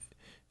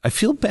I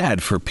feel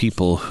bad for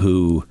people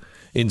who,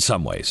 in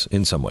some ways,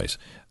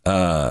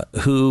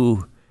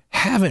 who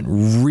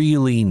haven't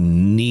really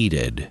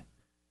needed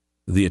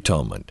the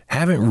atonement,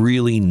 haven't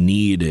really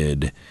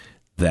needed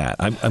that.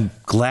 I'm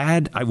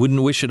glad. I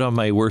wouldn't wish it on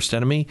my worst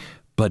enemy,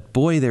 but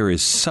boy, there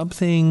is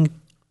something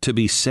to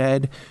be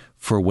said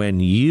for when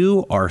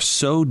you are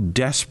so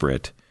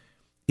desperate,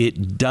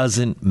 it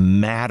doesn't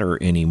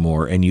matter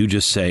anymore, and you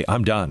just say,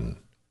 I'm done.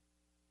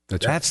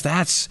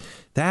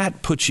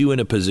 That puts you in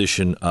a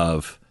position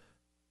of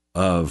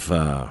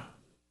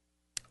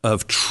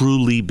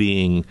truly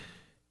being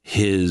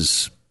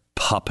his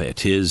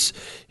puppet, his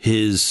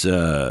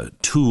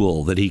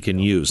tool that he can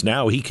use.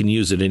 Now he can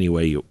use it any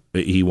way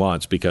he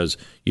wants because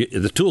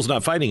the tool's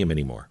not fighting him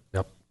anymore.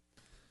 Yep.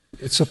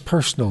 It's a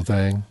personal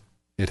thing.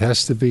 It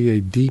has to be a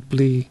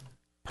deeply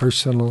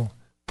personal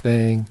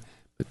thing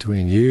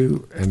between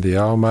you and the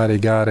Almighty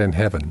God in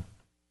heaven.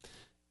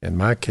 In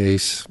my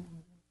case,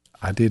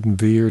 I didn't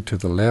veer to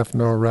the left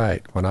nor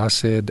right. When I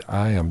said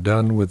I am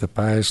done with the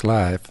past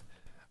life,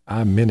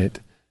 I meant it.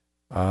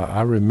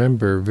 I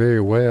remember very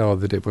well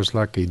that it was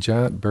like a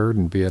giant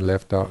burden being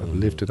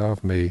lifted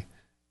off me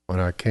when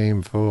I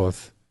came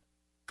forth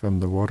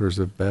from the waters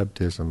of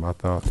baptism. I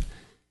thought,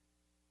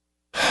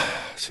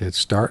 said,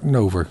 starting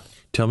over.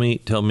 Tell me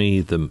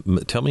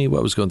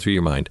what was going through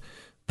your mind,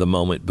 the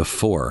moment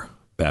before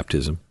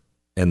baptism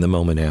and the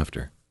moment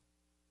after.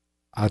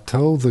 I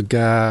told the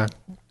guy,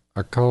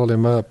 I called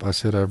him up. I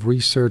said, I've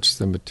researched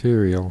the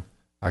material.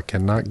 I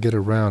cannot get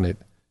around it.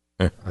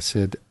 I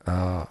said,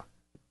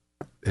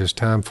 there's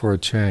time for a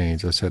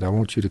change. I said, I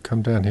want you to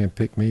come down here and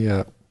pick me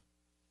up.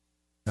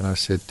 And I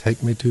said,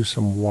 take me to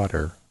some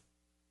water.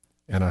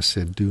 And I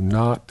said, do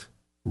not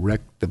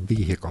wreck the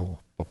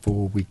vehicle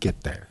before we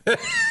get there.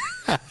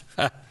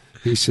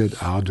 He said,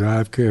 I'll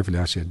drive carefully.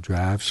 I said,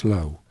 drive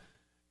slow.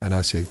 And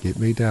I said, get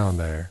me down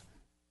there.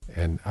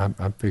 And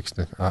I'm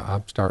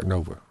starting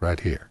over right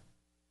here.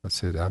 I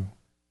said,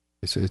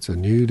 it's a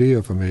new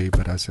deal for me,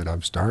 but I said,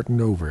 I'm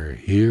starting over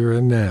here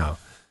and now.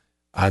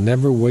 I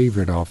never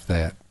wavered off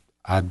that.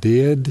 It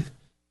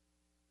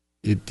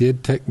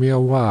did take me a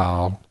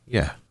while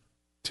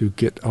to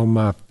get on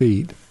my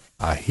feet.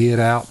 I hid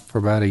out for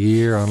about a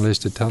year,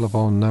 unlisted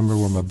telephone number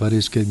where my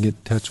buddies couldn't get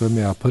in touch with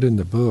me. I put in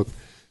the book,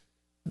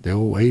 the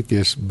old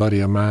atheist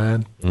buddy of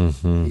mine.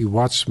 Mm-hmm. He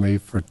watched me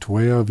for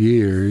 12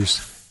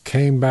 years.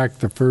 Came back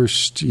the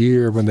first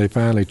year when they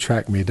finally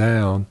tracked me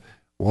down,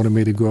 wanted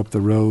me to go up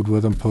the road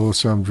with them, pull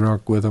some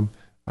drunk with them.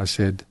 I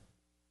said,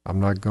 I'm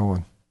not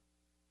going.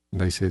 And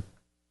they said,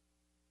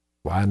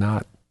 why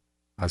not?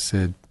 I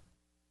said,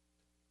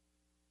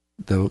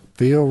 the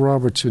Phil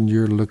Robertson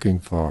you're looking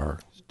for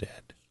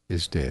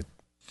is dead.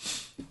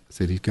 I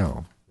said, he's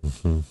gone.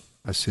 Mm-hmm.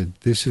 I said,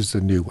 this is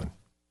the new one.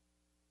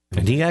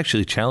 And he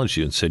actually challenged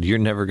you and said, you're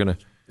never going to,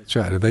 that's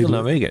right. You'll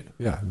not make it.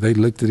 Yeah, they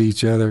looked at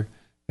each other.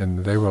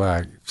 And they were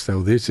like,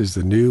 so this is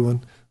the new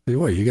one? They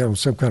said, what, you got on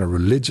some kind of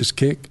religious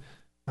kick?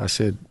 I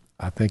said,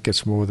 I think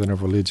it's more than a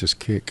religious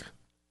kick.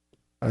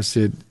 I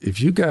said,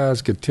 if you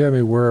guys could tell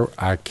me where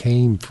I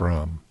came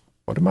from,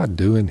 what am I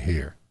doing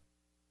here?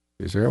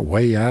 Is there a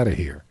way out of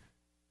here?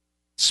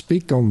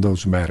 Speak on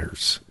those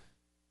matters.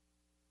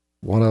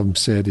 One of them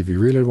said, if you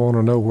really want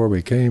to know where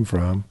we came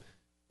from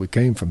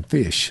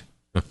fish.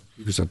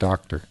 He was a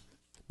doctor,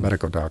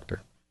 medical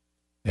doctor.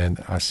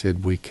 And I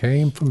said, we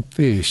came from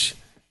fish.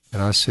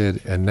 And I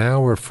said, and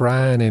now we're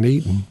frying and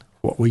eating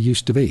what we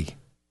used to be.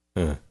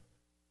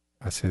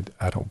 I said,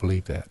 I don't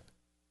believe that.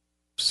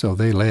 So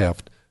they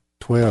left.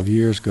 12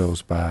 years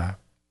goes by.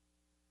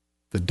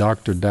 The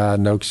doctor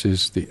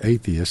diagnoses the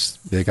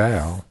atheist, Big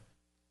Al,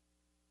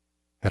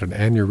 had an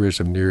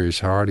aneurysm near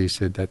his heart. He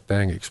said, that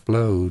thing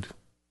explode.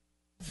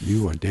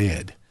 You are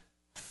dead.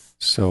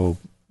 So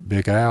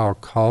Big Al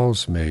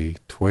calls me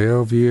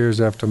 12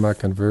 years after my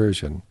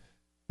conversion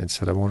and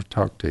said, I want to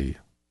talk to you.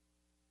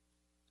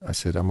 I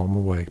said, I'm on my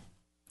way.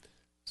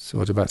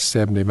 So it's about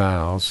 70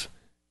 miles.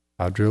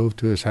 I drove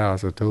to his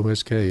house. I told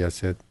Miss Kay, I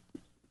said,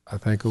 I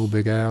think old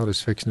Big Al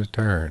is fixing to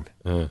turn.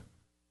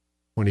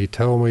 When he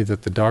told me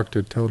that the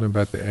doctor told him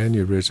about the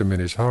aneurysm in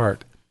his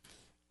heart,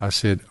 I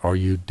said, are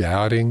you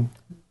doubting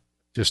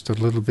just a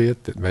little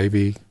bit that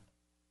maybe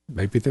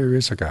there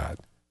is a God?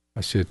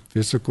 I said,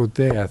 physical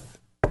death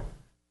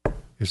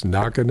is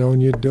knocking on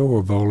your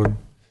door, Bolin.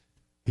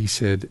 He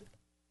said,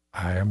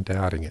 I am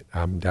doubting it.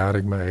 I'm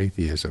doubting my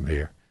atheism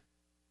here.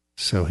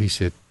 So he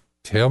said,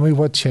 tell me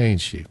what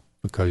changed you,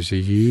 because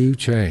you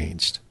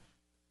changed.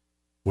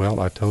 Well,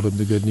 I told him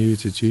the good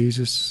news of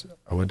Jesus.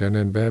 I went down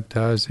there and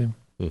baptized him.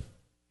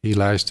 He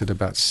lasted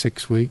about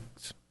 6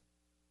 weeks,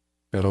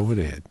 fell over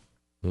dead.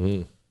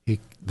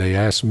 They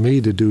asked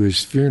me to do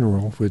his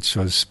funeral, which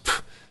was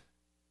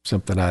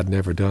something I'd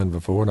never done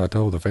before. And I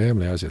told the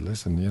family, I said,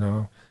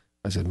 listen,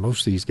 I said,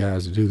 most of these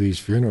guys that do these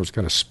funerals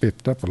kind of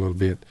spiffed up a little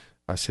bit.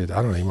 I said,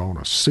 I don't even own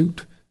a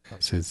suit. I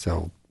said,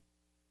 so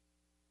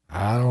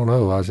I don't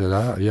know. I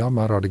said, y'all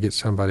might ought to get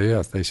somebody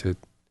else. They said,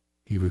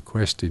 he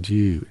requested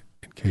you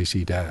in case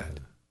he died.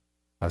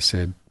 I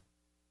said,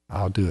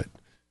 I'll do it.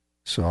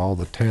 So all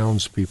the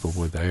townspeople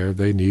were there.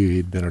 They knew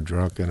he'd been a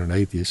drunk and an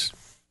atheist.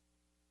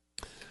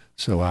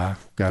 So I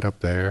got up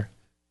there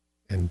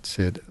and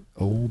said,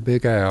 old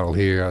Big Al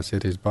here. I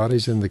said, his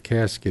body's in the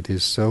casket,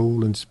 his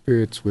soul and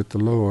spirit's with the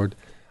Lord.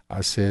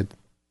 I said,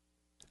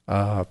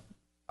 I'll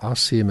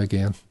see him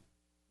again.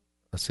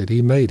 I said,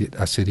 he made it.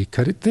 I said, he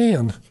cut it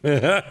thin.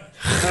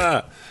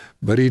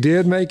 But he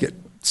did make it.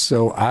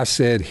 So I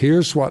said,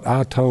 here's what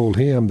I told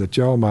him that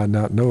y'all might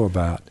not know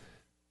about.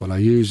 Well, I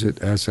use it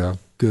as a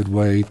good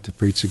way to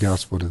preach the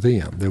gospel to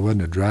them. There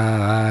wasn't a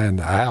dry eye in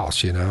the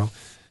house,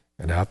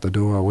 And out the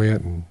door I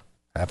went and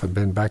haven't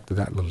been back to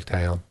that little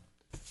town.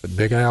 But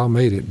Big Al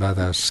made it by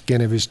the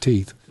skin of his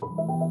teeth.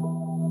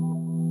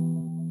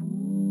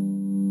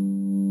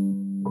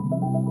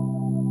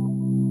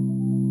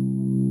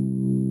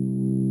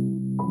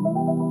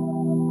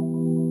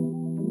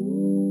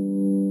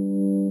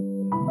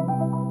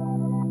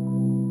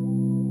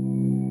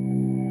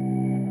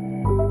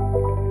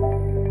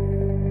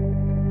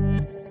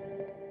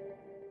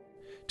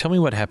 Tell me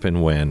what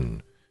happened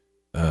when,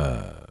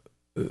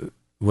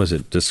 was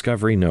it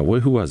Discovery? No,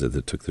 who was it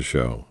that took the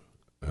show?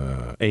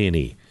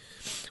 A&E.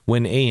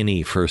 When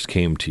A&E first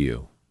came to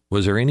you,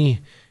 was there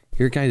any,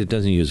 you're a guy that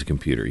doesn't use a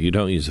computer, you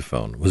don't use a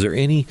phone. Was there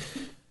any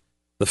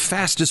the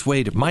fastest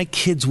way to, my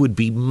kids would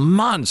be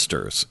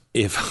monsters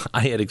if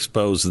I had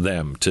exposed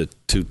them to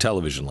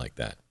television like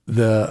that.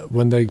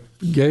 When they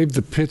gave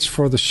the pitch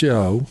for the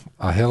show,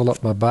 I held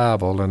up my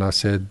Bible and I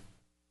said,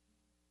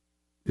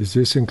 "Is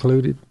this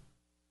included?"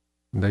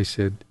 And they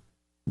said,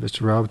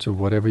 "Mr. Robertson,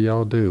 whatever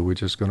y'all do, we're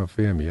just going to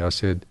film you." I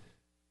said,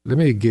 "Let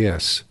me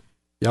guess.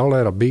 Y'all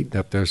had a beating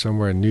up there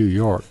somewhere in New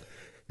York."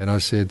 And I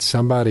said,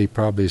 somebody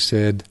probably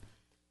said,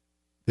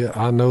 "Yeah,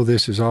 I know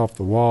this is off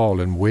the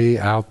wall and way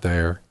out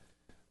there,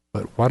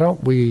 but why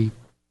don't we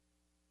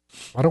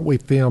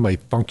film a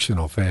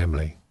functional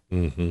family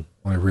on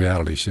a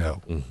reality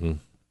show?"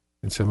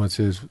 And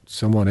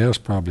someone else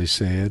probably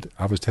said,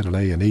 I was telling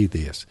A&E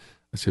this.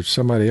 I said,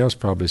 somebody else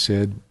probably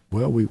said,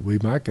 "Well, we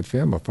might could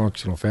film a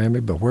functional family,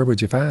 but where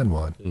would you find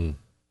one?"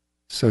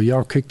 So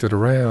y'all kicked it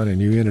around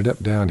and you ended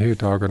up down here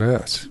talking to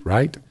us,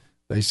 right?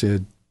 They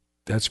said,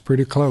 "That's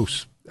pretty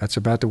close. That's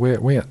about the way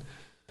it went."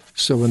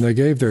 So when they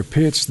gave their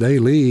pitch, they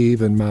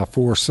leave, and my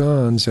 4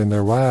 sons and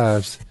their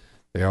wives,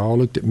 they all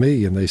looked at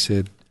me and they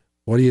said,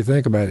 "What do you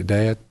think about it,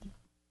 Dad?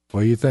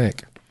 What do you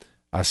think?"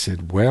 I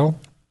said, "Well,"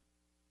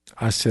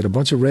 I said, "a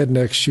bunch of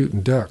rednecks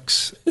shooting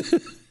ducks.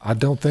 I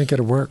don't think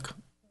it'll work.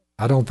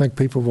 I don't think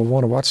people will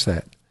want to watch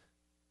that."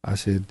 I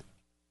said,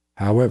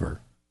 "However,"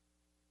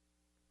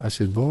 I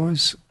said,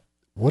 "boys,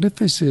 what if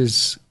this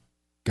is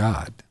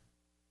God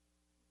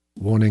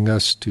wanting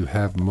us to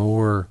have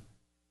more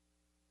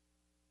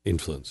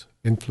Influence.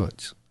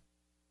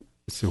 I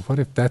said, what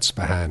if that's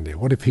behind it?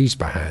 What if he's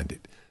behind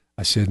it?"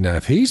 I said, "Now,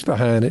 if he's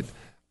behind it,"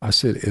 I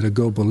said, "it'll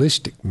go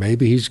ballistic.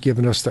 Maybe he's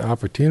given us the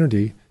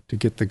opportunity to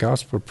get the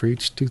gospel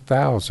preached to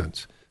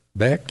thousands."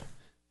 Beck,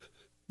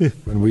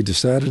 when we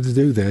decided to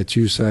do that,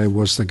 you say,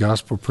 "Was the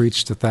gospel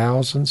preached to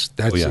thousands?"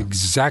 That's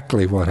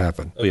exactly what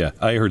happened. Oh yeah,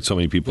 I heard so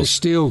many people. They're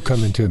still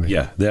coming to me.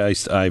 Yeah,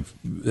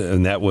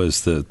 and that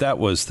was the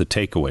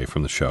takeaway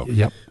from the show.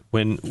 Yep.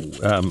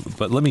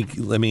 But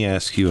let me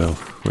ask you,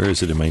 where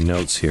is it in my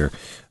notes here?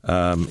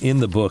 In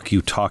the book,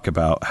 you talk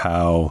about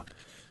how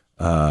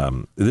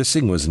this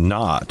thing was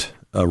not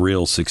a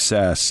real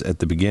success at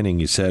the beginning.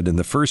 You said in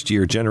the first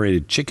year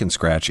generated chicken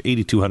scratch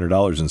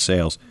 $8,200 in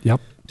sales.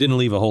 Yep. Didn't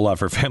leave a whole lot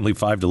for family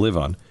 5 to live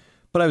on.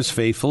 But I was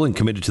faithful and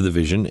committed to the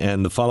vision.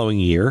 And the following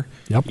year,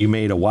 you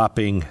made a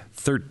whopping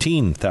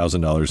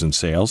 $13,000 in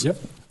sales. Yep.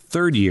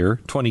 Third year,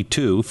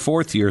 22.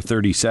 Fourth year,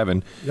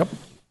 37. Yep.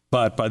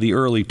 But by the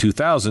early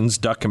 2000s,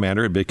 Duck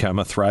Commander had become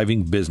a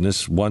thriving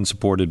business, one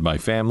supported by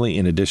family,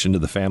 in addition to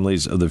the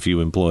families of the few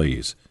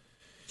employees.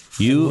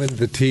 When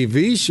the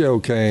TV show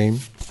came,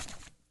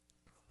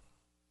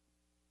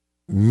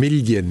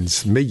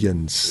 millions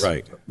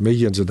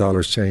of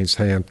dollars changed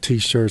hands.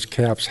 T-shirts,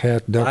 caps,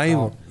 hats, duck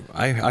calls.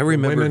 I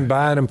remember women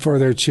buying them for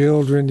their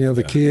children,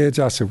 the kids.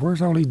 I said,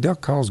 "Where's all these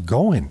duck calls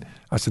going?"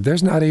 I said,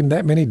 "There's not even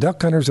that many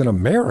duck hunters in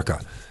America."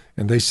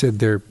 And they said,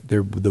 "They're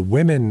the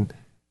women,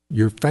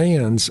 your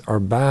fans, are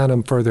buying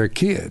them for their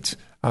kids."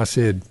 I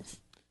said,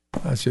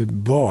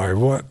 "Boy,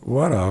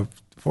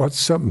 what's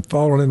something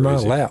falling in my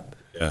lap?"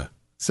 Yeah.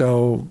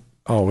 So,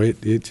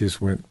 it just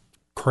went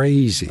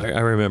crazy. I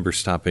remember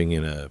stopping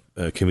in a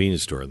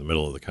convenience store in the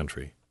middle of the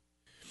country,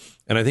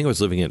 and I think I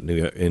was living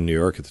in New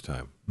York at the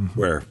time,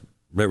 where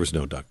there was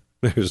no duck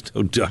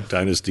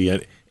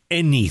dynasty,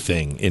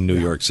 anything in New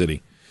York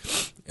City,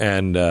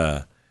 and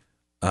I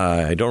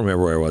don't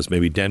remember where I was,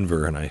 maybe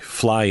Denver, and I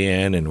fly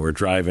in, and we're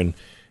driving,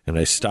 and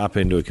I stop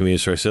into a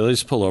convenience store. I said,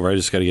 "Let's pull over. I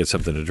just got to get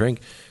something to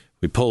drink."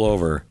 We pull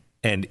over,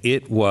 and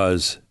it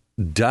was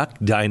Duck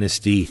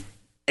Dynasty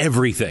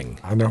everything.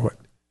 I know it.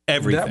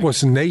 Everything. That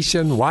was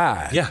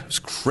nationwide. Yeah, it was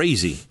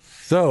crazy.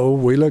 So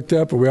we looked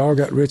up and we all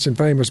got rich and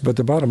famous. But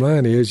the bottom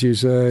line is, you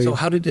say, so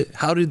how did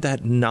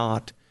that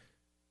not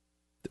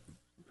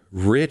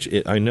rich?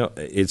 I know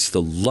it's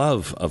the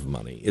love of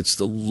money. It's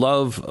the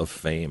love of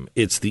fame.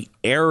 It's the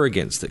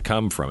arrogance that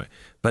come from it.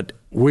 But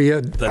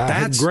I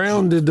had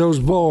grounded those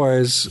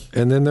boys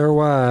and then their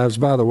wives.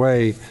 By the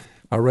way,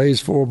 I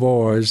raised 4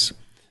 boys,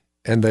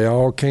 and they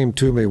all came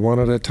to me one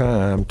at a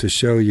time to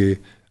show you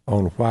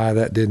on why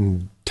that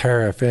didn't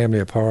tear our family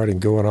apart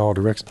and go in all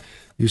directions.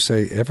 You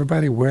say,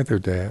 everybody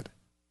weathered that,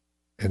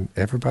 and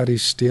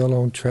everybody's still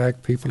on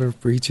track. People are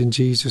preaching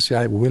Jesus.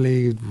 Like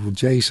Willie,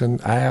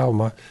 Jason, Al,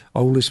 my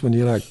oldest one,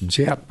 you're like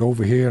Jet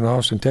over here in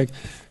Austin, Texas.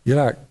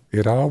 You're like,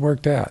 it all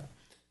worked out.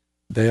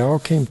 They all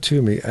came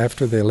to me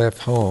after they left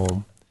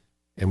home,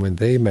 and when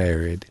they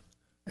married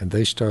and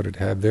they started to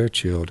have their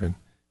children,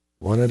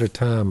 one at a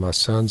time, my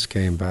sons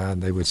came by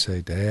and they would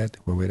say, "Dad,"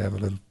 when we'd have a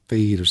little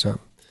feed or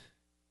something,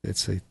 they'd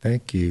say,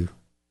 "Thank you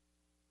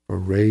for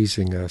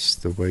raising us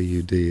the way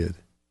you did,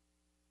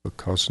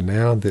 because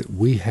now that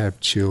we have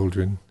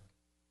children,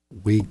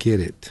 we get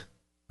it.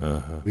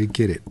 We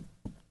get it."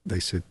 They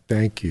said,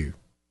 "Thank you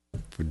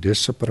for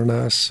disciplining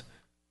us,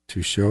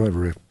 to show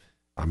it,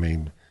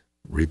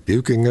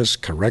 rebuking us,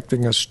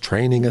 correcting us,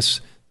 training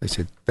us." They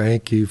said,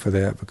 "Thank you for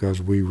that,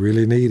 because we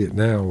really need it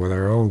now with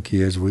our own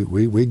kids.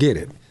 We get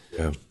it."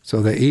 Yeah.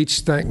 So they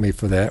each thanked me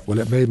for that. Well,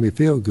 it made me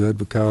feel good,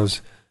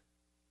 because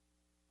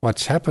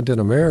what's happened in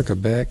America,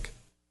 Beck,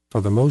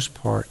 for the most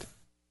part,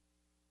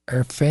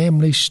 our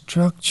family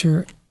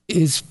structure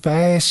is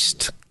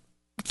fast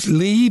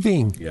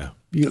leaving. Yeah.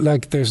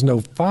 Like there's no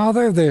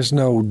father, there's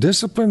no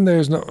discipline,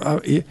 there's no...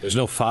 There's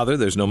no father,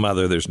 there's no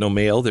mother, there's no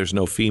male, there's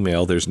no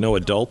female, there's no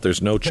adult,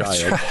 there's no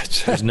child.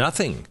 Right. There's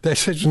nothing.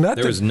 There's nothing.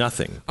 There is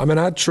nothing. I mean,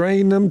 I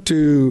train them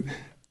to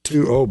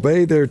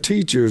obey their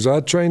teachers. I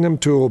train them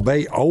to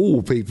obey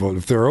old people.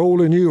 If they're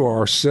older than you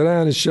are, sit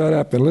down and shut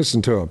up and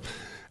listen to them.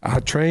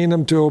 I train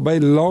them to obey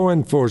law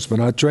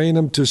enforcement. I train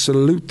them to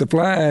salute the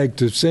flag,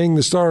 to sing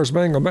the Star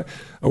Spangled Banner.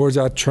 In other words,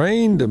 I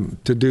trained them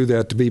to do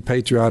that, to be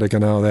patriotic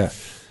and all that.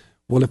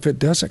 Well, if it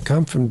doesn't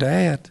come from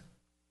Dad,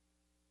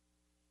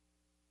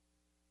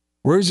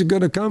 where's it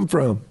going to come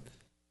from?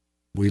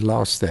 We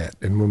lost that.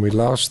 And when we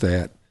lost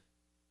that,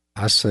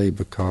 I say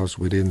because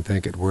we didn't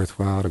think it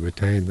worthwhile to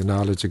retain the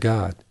knowledge of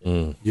God.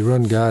 You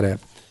run God out.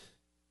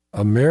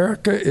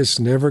 America is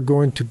never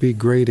going to be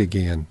great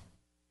again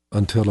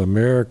until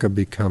America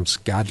becomes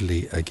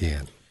godly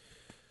again.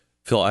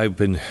 Phil, I've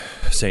been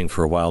saying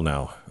for a while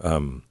now,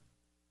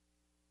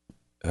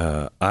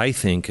 I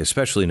think,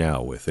 especially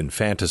now with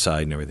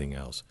infanticide and everything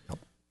else,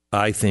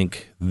 I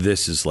think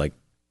this is like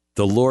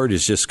the Lord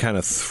is just kind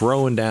of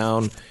throwing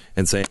down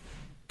and saying,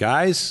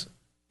 guys,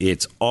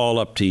 it's all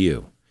up to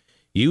you.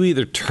 You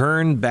either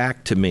turn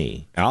back to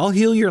me. I'll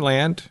heal your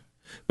land,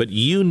 but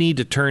you need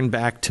to turn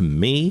back to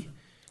me,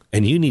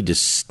 and you need to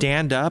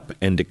stand up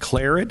and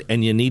declare it,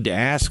 and you need to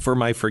ask for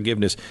my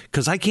forgiveness,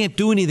 because I can't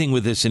do anything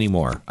with this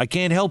anymore. I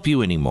can't help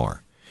you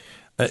anymore.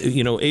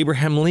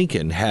 Abraham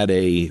Lincoln had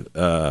he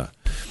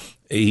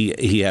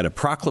had a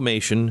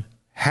proclamation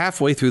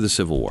halfway through the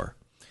Civil War,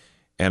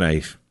 and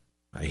I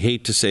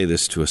hate to say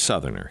this to a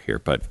Southerner here,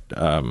 but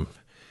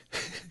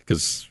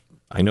because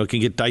I know it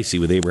can get dicey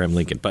with Abraham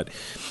Lincoln, but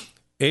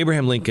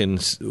Abraham Lincoln,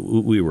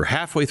 we were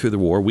halfway through the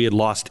war. We had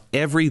lost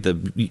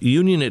the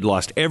Union had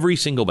lost every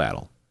single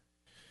battle.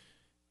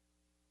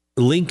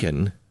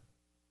 Lincoln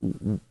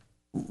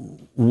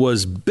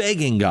was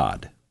begging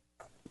God,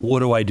 what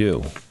do I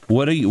do?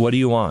 What do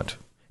you want?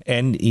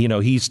 And,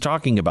 he's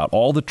talking about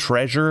all the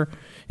treasure.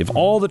 If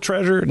all the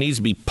treasure needs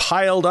to be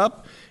piled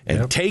up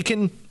and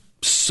taken,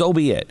 so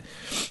be it.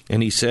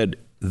 And he said,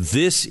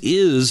 this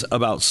is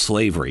about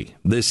slavery.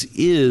 This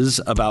is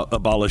about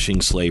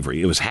abolishing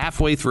slavery. It was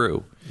halfway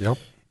through. Yep.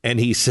 And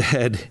he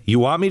said, you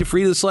want me to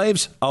free the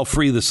slaves? I'll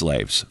free the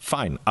slaves.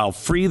 Fine, I'll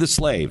free the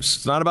slaves.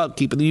 It's not about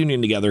keeping the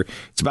Union together.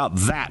 It's about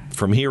that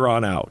from here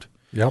on out.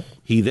 Yep.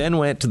 He then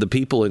went to the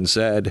people and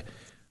said,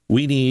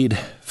 we need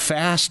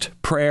fast,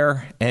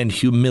 prayer, and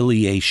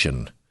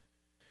humiliation.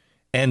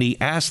 And he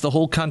asked the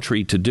whole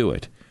country to do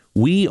it.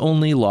 We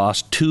only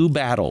lost 2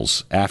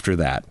 battles after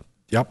that.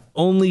 Yep.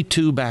 Only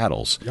 2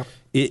 battles. Yep.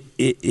 It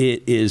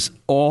is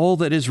all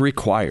that is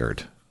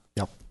required.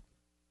 Yep.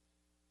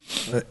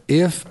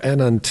 If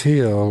and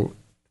until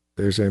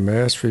there's a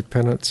mass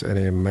repentance and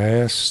a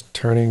mass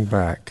turning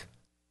back,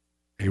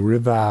 a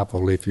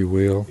revival, if you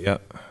will,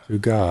 to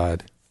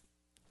God,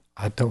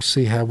 I don't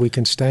see how we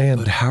can stand.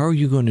 But how are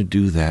you going to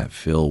do that,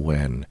 Phil,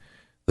 when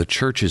the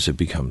churches have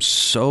become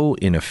so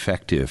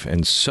ineffective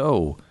and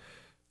so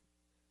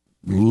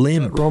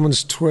limp?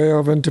 Romans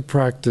 12 into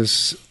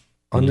practice.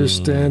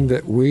 Understand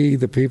that we,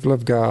 the people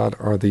of God,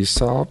 are the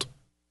salt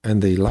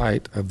and the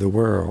light of the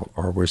world,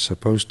 or we're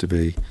supposed to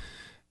be.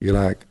 You're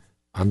like,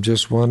 I'm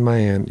just one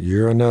man,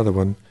 you're another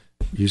one.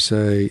 You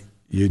say,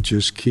 you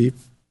just keep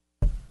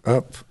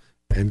up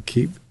and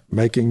keep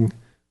making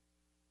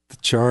the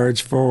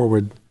charge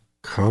forward.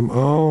 Come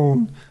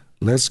on,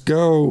 let's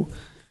go.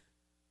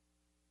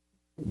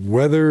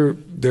 Whether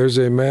there's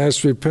a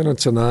mass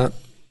repentance or not,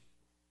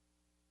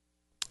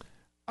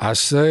 I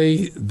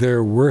say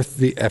they're worth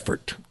the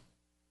effort.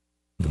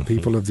 The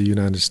people of the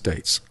United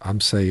States, I'm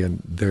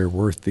saying they're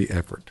worth the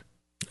effort.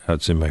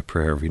 That's in my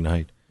prayer every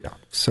night. Yeah.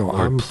 So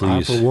Lord,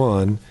 I, for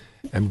one,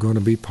 am going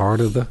to be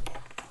part of the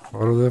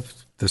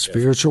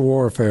spiritual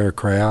warfare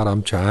crowd.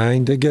 I'm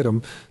trying to get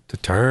them to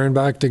turn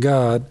back to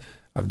God.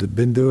 I've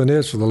been doing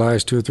this for the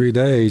last 2 or 3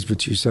 days,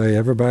 but you say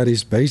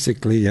everybody's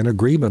basically in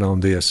agreement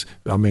on this.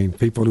 I mean,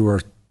 people who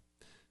are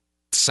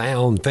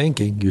sound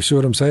thinking, you see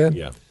what I'm saying?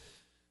 Yeah.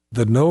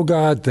 The no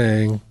God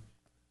thing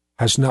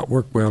has not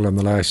worked well in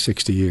the last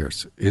 60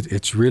 years.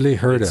 It's really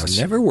hurt us. It's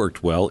never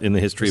worked well in the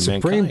history of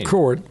mankind. The Supreme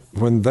Court,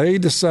 when they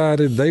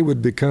decided they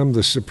would become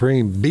the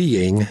supreme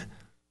being,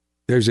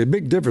 there's a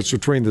big difference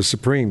between the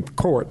Supreme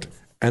Court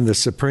and the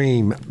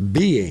supreme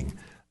being.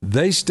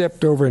 They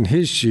stepped over in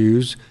his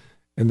shoes,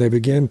 and they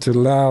began to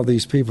allow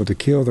these people to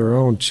kill their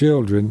own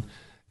children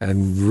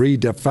and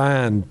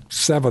redefine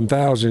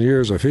 7,000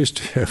 years of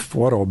history of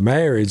what a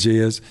marriage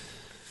is.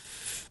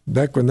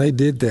 Back when they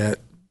did that,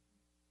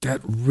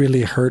 that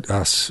really hurt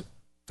us.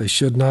 They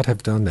should not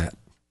have done that.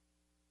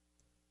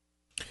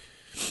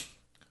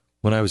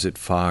 When I was at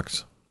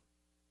Fox,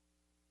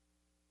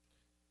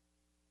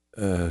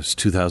 it was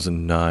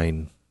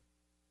 2009.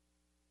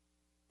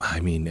 I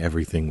mean,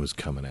 everything was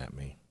coming at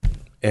me.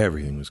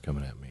 Everything was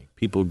coming at me.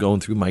 People going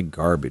through my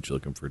garbage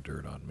looking for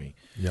dirt on me.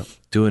 Yep.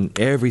 Doing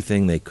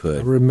everything they could.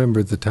 I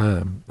remember the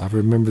time. I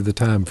remember the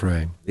time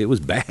frame. It was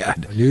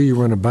bad. I knew you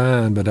were in a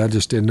bind, but I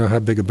just didn't know how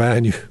big a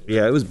bind you.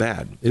 Yeah, it was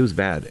bad. It was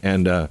bad.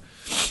 And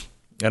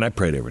I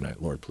prayed every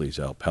night, Lord, please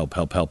help, help,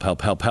 help, help,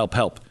 help, help, help,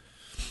 help.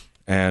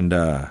 And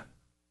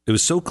it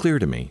was so clear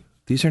to me,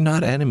 these are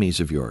not enemies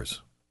of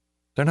yours.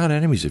 They're not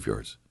enemies of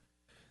yours.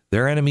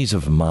 They're enemies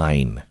of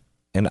mine.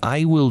 And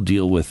I will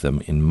deal with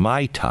them in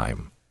my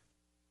time.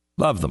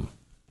 Love them.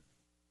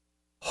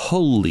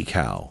 Holy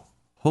cow.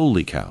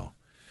 Holy cow.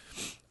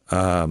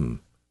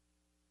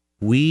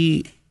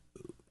 We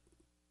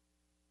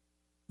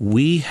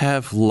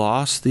have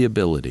lost the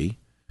ability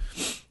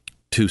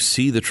to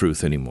see the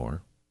truth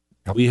anymore.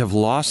 Yep. We have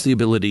lost the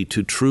ability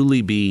to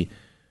truly be,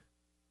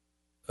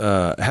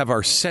 have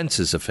our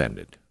senses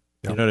offended.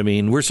 Yep. You know what I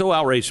mean? We're so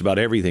outraged about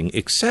everything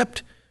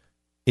except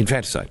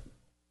infanticide.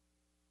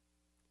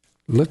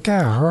 Look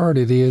how hard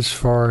it is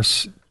for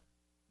us,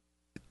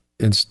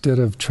 instead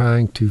of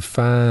trying to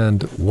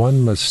find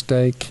one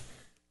mistake,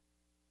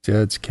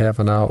 Judge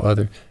Kavanaugh,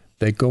 other,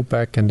 they go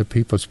back into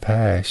people's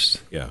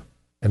past. Yeah.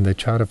 And they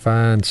try to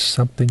find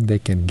something they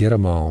can get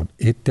them on.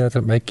 It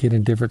doesn't make any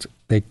difference.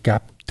 They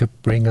got to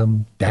bring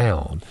them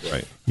down.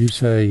 Right. You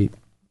say,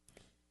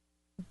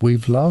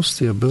 we've lost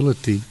the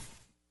ability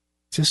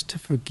just to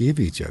forgive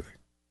each other.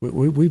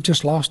 We've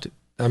just lost it.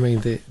 I mean,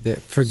 the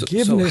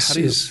forgiveness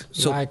is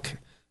like,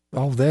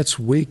 oh, that's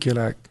weak. You're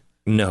like,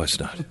 no, it's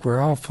not. Look, we're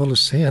all full of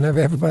sin.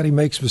 Everybody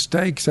makes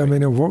mistakes. I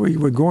mean,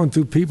 we're going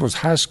through people's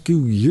high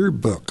school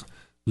yearbook.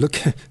 Look,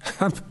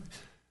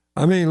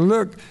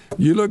 look,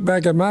 you look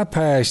back at my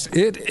past,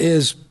 it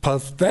is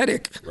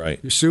pathetic. Right.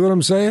 You see what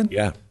I'm saying?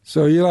 Yeah.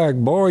 So you're like,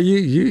 boy,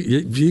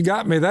 you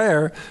got me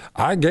there.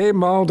 I gave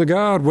them all to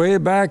God way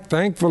back.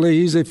 Thankfully,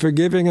 He's a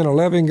forgiving and a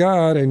loving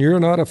God, and you're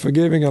not a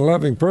forgiving and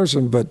loving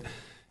person, but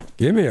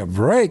give me a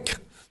break.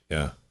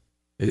 Yeah.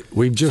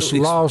 We've just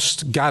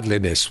lost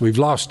godliness. We've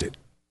lost it.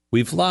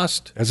 We've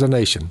lost, as a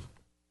nation,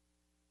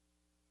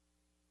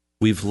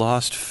 we've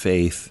lost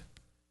faith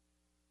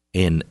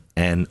in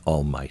an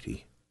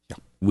Almighty. Yeah.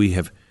 We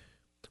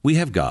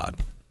have God.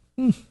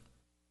 Yeah.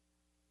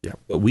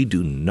 But we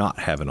do not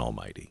have an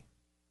Almighty.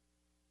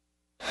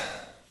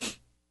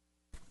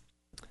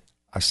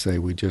 I say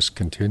we just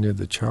continue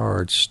the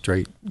charge,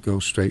 go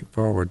straight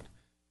forward,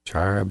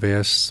 try our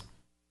best.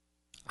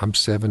 I'm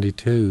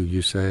 72.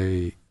 You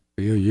say,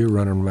 Bill, you're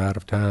running out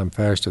of time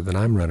faster than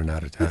I'm running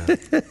out of time.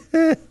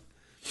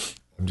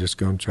 I'm just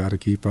going to try to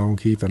keep on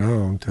keeping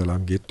on till I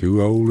get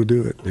too old to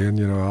do it. Then,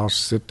 I'll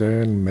sit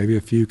there and maybe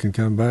a few can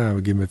come by.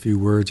 I'll give them a few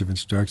words of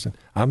instruction.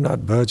 I'm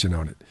not budging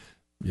on it,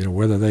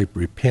 whether they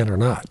repent or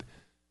not.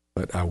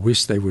 But I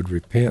wish they would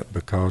repent,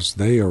 because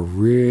they are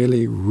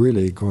really,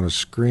 really going to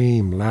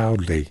scream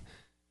loudly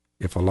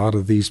if a lot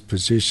of these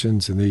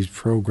positions and these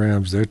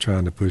programs they're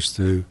trying to push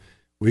through,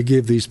 we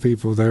give these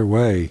people their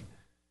way.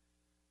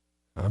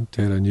 I'm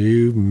telling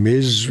you,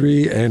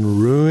 misery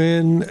and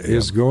ruin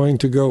is going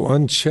to go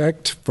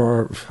unchecked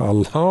for a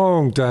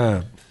long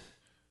time.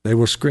 They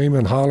will scream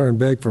and holler and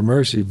beg for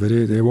mercy, but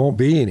there won't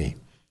be any.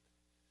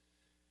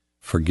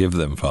 Forgive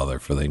them, Father,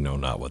 for they know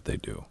not what they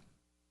do.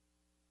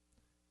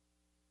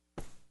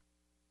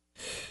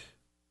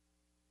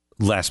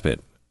 Last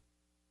bit.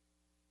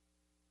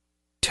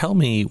 Tell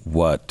me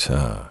what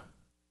the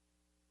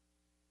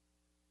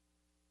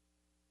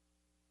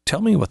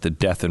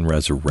death and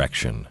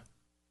resurrection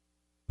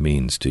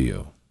means to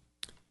you.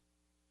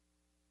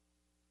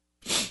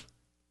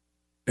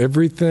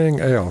 Everything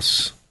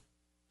else,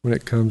 when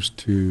it comes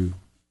to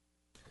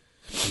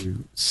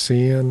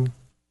sin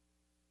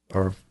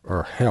or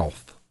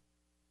health,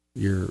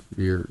 your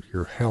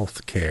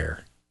health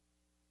care,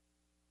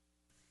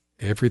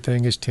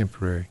 everything is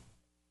temporary.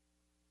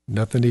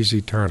 Nothing is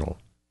eternal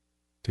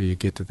till you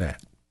get to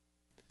that.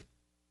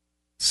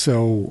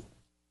 So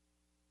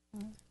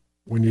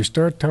when you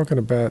start talking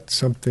about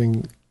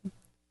something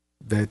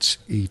that's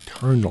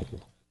eternal,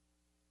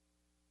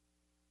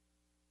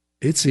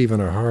 it's even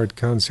a hard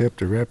concept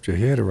to wrap your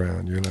head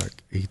around. You're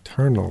like,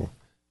 eternal.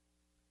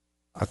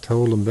 I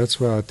told them, that's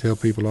why I tell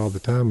people all the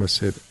time, I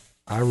said,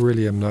 I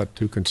really am not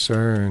too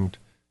concerned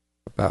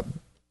about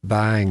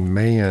buying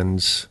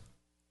man's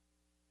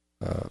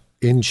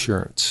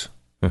insurance.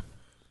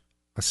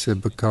 I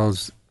said,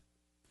 because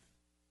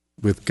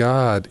with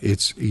God,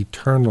 it's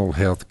eternal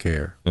health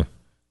care.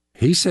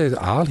 He said,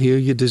 I'll heal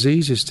your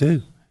diseases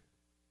too.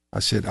 I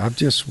said, I've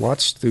just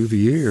watched through the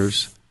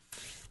years.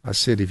 I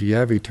said, if you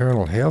have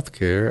eternal health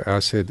care, I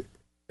said,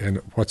 and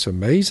what's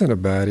amazing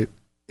about it,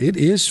 it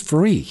is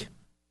free.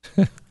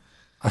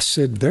 I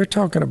said, they're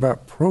talking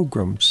about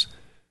programs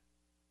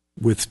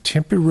with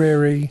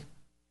temporary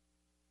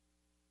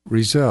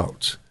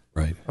results.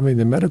 Right. I mean,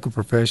 the medical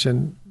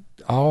profession,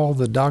 all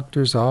the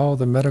doctors, all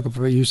the medical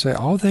profession, you say,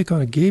 all they're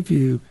going to give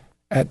you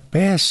at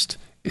best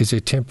is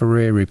a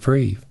temporary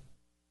reprieve.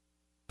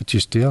 But you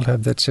still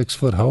have that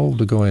 6-foot hole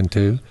to go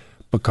into,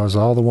 because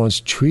all the ones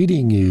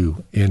treating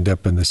you end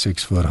up in the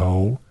 6-foot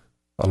hole,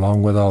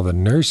 along with all the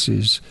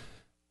nurses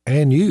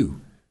and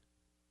you.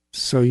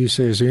 So you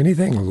say, is there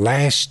anything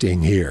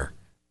lasting here?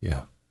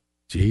 Yeah.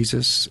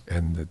 Jesus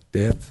and the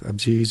death of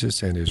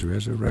Jesus and his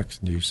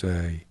resurrection, you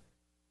say,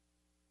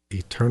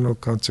 eternal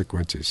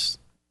consequences.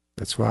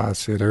 That's why I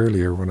said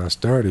earlier when I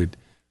started,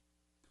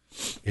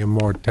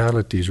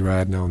 immortality's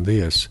riding on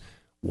this.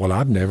 Well,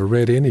 I've never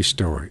read any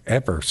story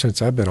ever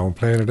since I've been on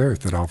planet Earth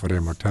that offered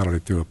immortality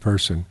through a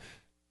person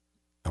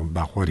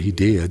about what he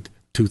did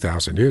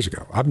 2,000 years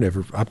ago. I've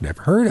never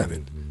heard of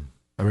it. Mm-hmm.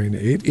 I mean,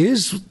 it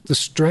is the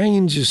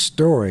strangest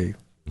story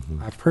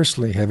I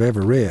personally have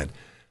ever read.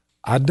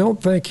 I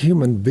don't think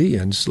human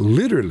beings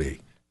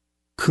literally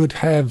could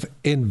have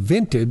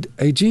invented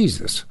a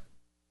Jesus.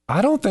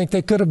 I don't think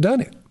they could have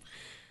done it.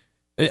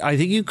 I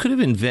think you could have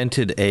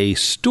invented a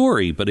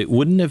story, but it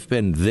wouldn't have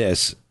been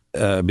this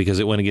because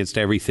it went against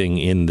everything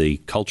in the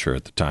culture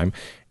at the time,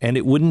 and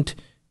it wouldn't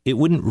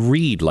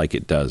read like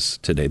it does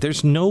today.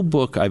 There's no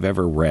book I've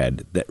ever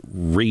read that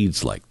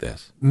reads like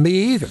this. Me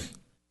either.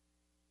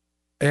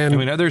 And I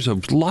mean, there's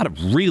a lot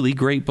of really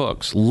great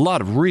books.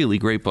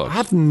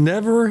 I've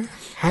never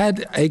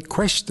had a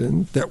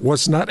question that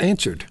was not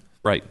answered.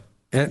 Right.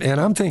 And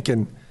I'm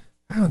thinking,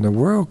 how in the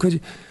world could you?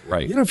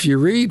 Right. You know, if you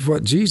read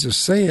what Jesus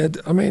said,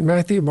 I mean,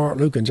 Matthew, Mark,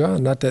 Luke, and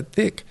John, not that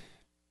thick.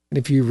 And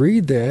if you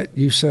read that,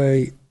 you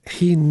say,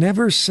 he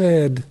never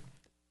said,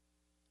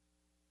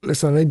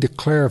 listen, I need to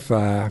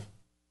clarify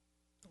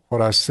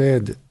what I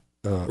said.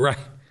 Right.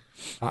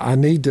 I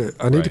need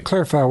to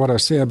clarify what I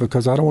said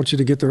because I don't want you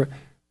to get the...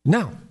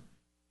 No.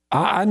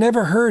 I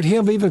never heard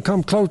him even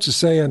come close to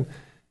saying,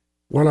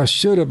 well, I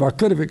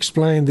could have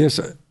explained this.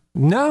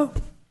 No.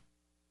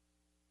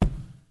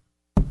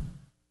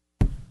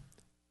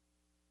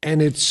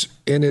 And it's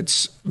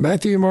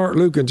Matthew, Mark,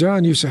 Luke, and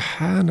John. You say,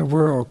 how in the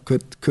world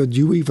could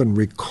you even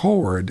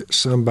record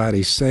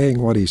somebody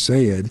saying what he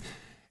said,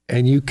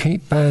 and you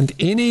can't find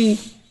any,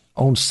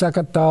 on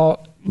second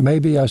thought,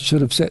 maybe I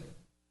should have said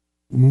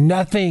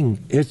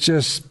nothing. It's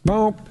just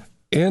bump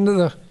into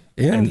the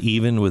end. And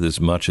even with as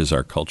much as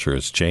our culture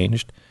has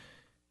changed,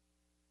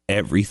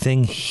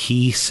 everything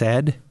he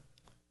said,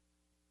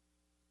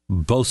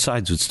 both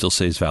sides would still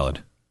say is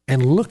valid.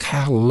 And look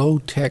how low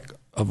tech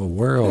of a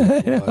world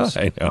it was.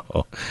 I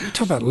know. You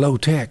talk about low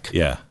tech.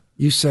 Yeah.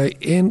 You say,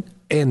 and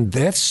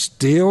that's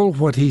still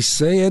what he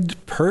said,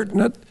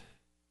 pertinent.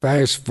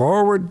 Fast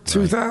forward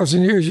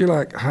 2,000 years, you're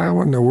like, how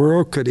in the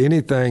world could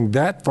anything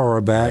that far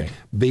back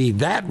be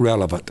that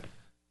relevant?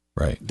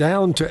 Right.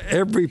 Down to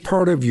every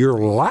part of your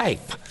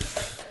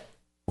life.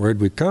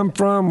 Where'd we come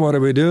from? What are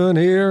we doing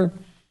here?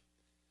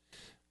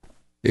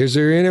 Is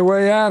there any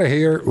way out of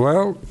here?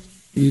 Well,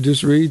 you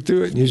just read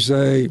through it and you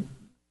say,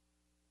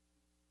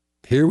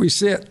 here we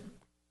sit.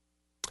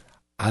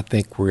 I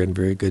think we're in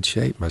very good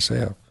shape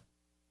myself.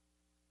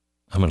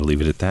 I'm going to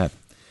leave it at that.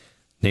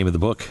 Name of the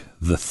book,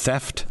 The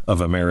Theft of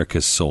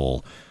America's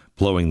Soul,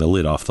 Blowing the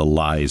Lid Off the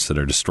Lies That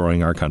Are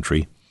Destroying Our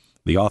Country.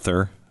 The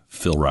author,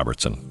 Phil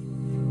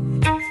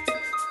Robertson.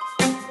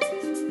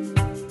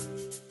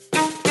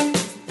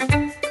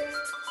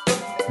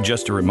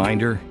 Just a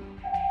reminder,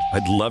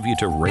 I'd love you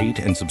to rate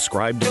and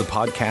subscribe to the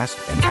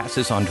podcast and pass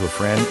this on to a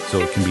friend so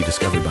it can be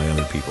discovered by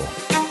other people.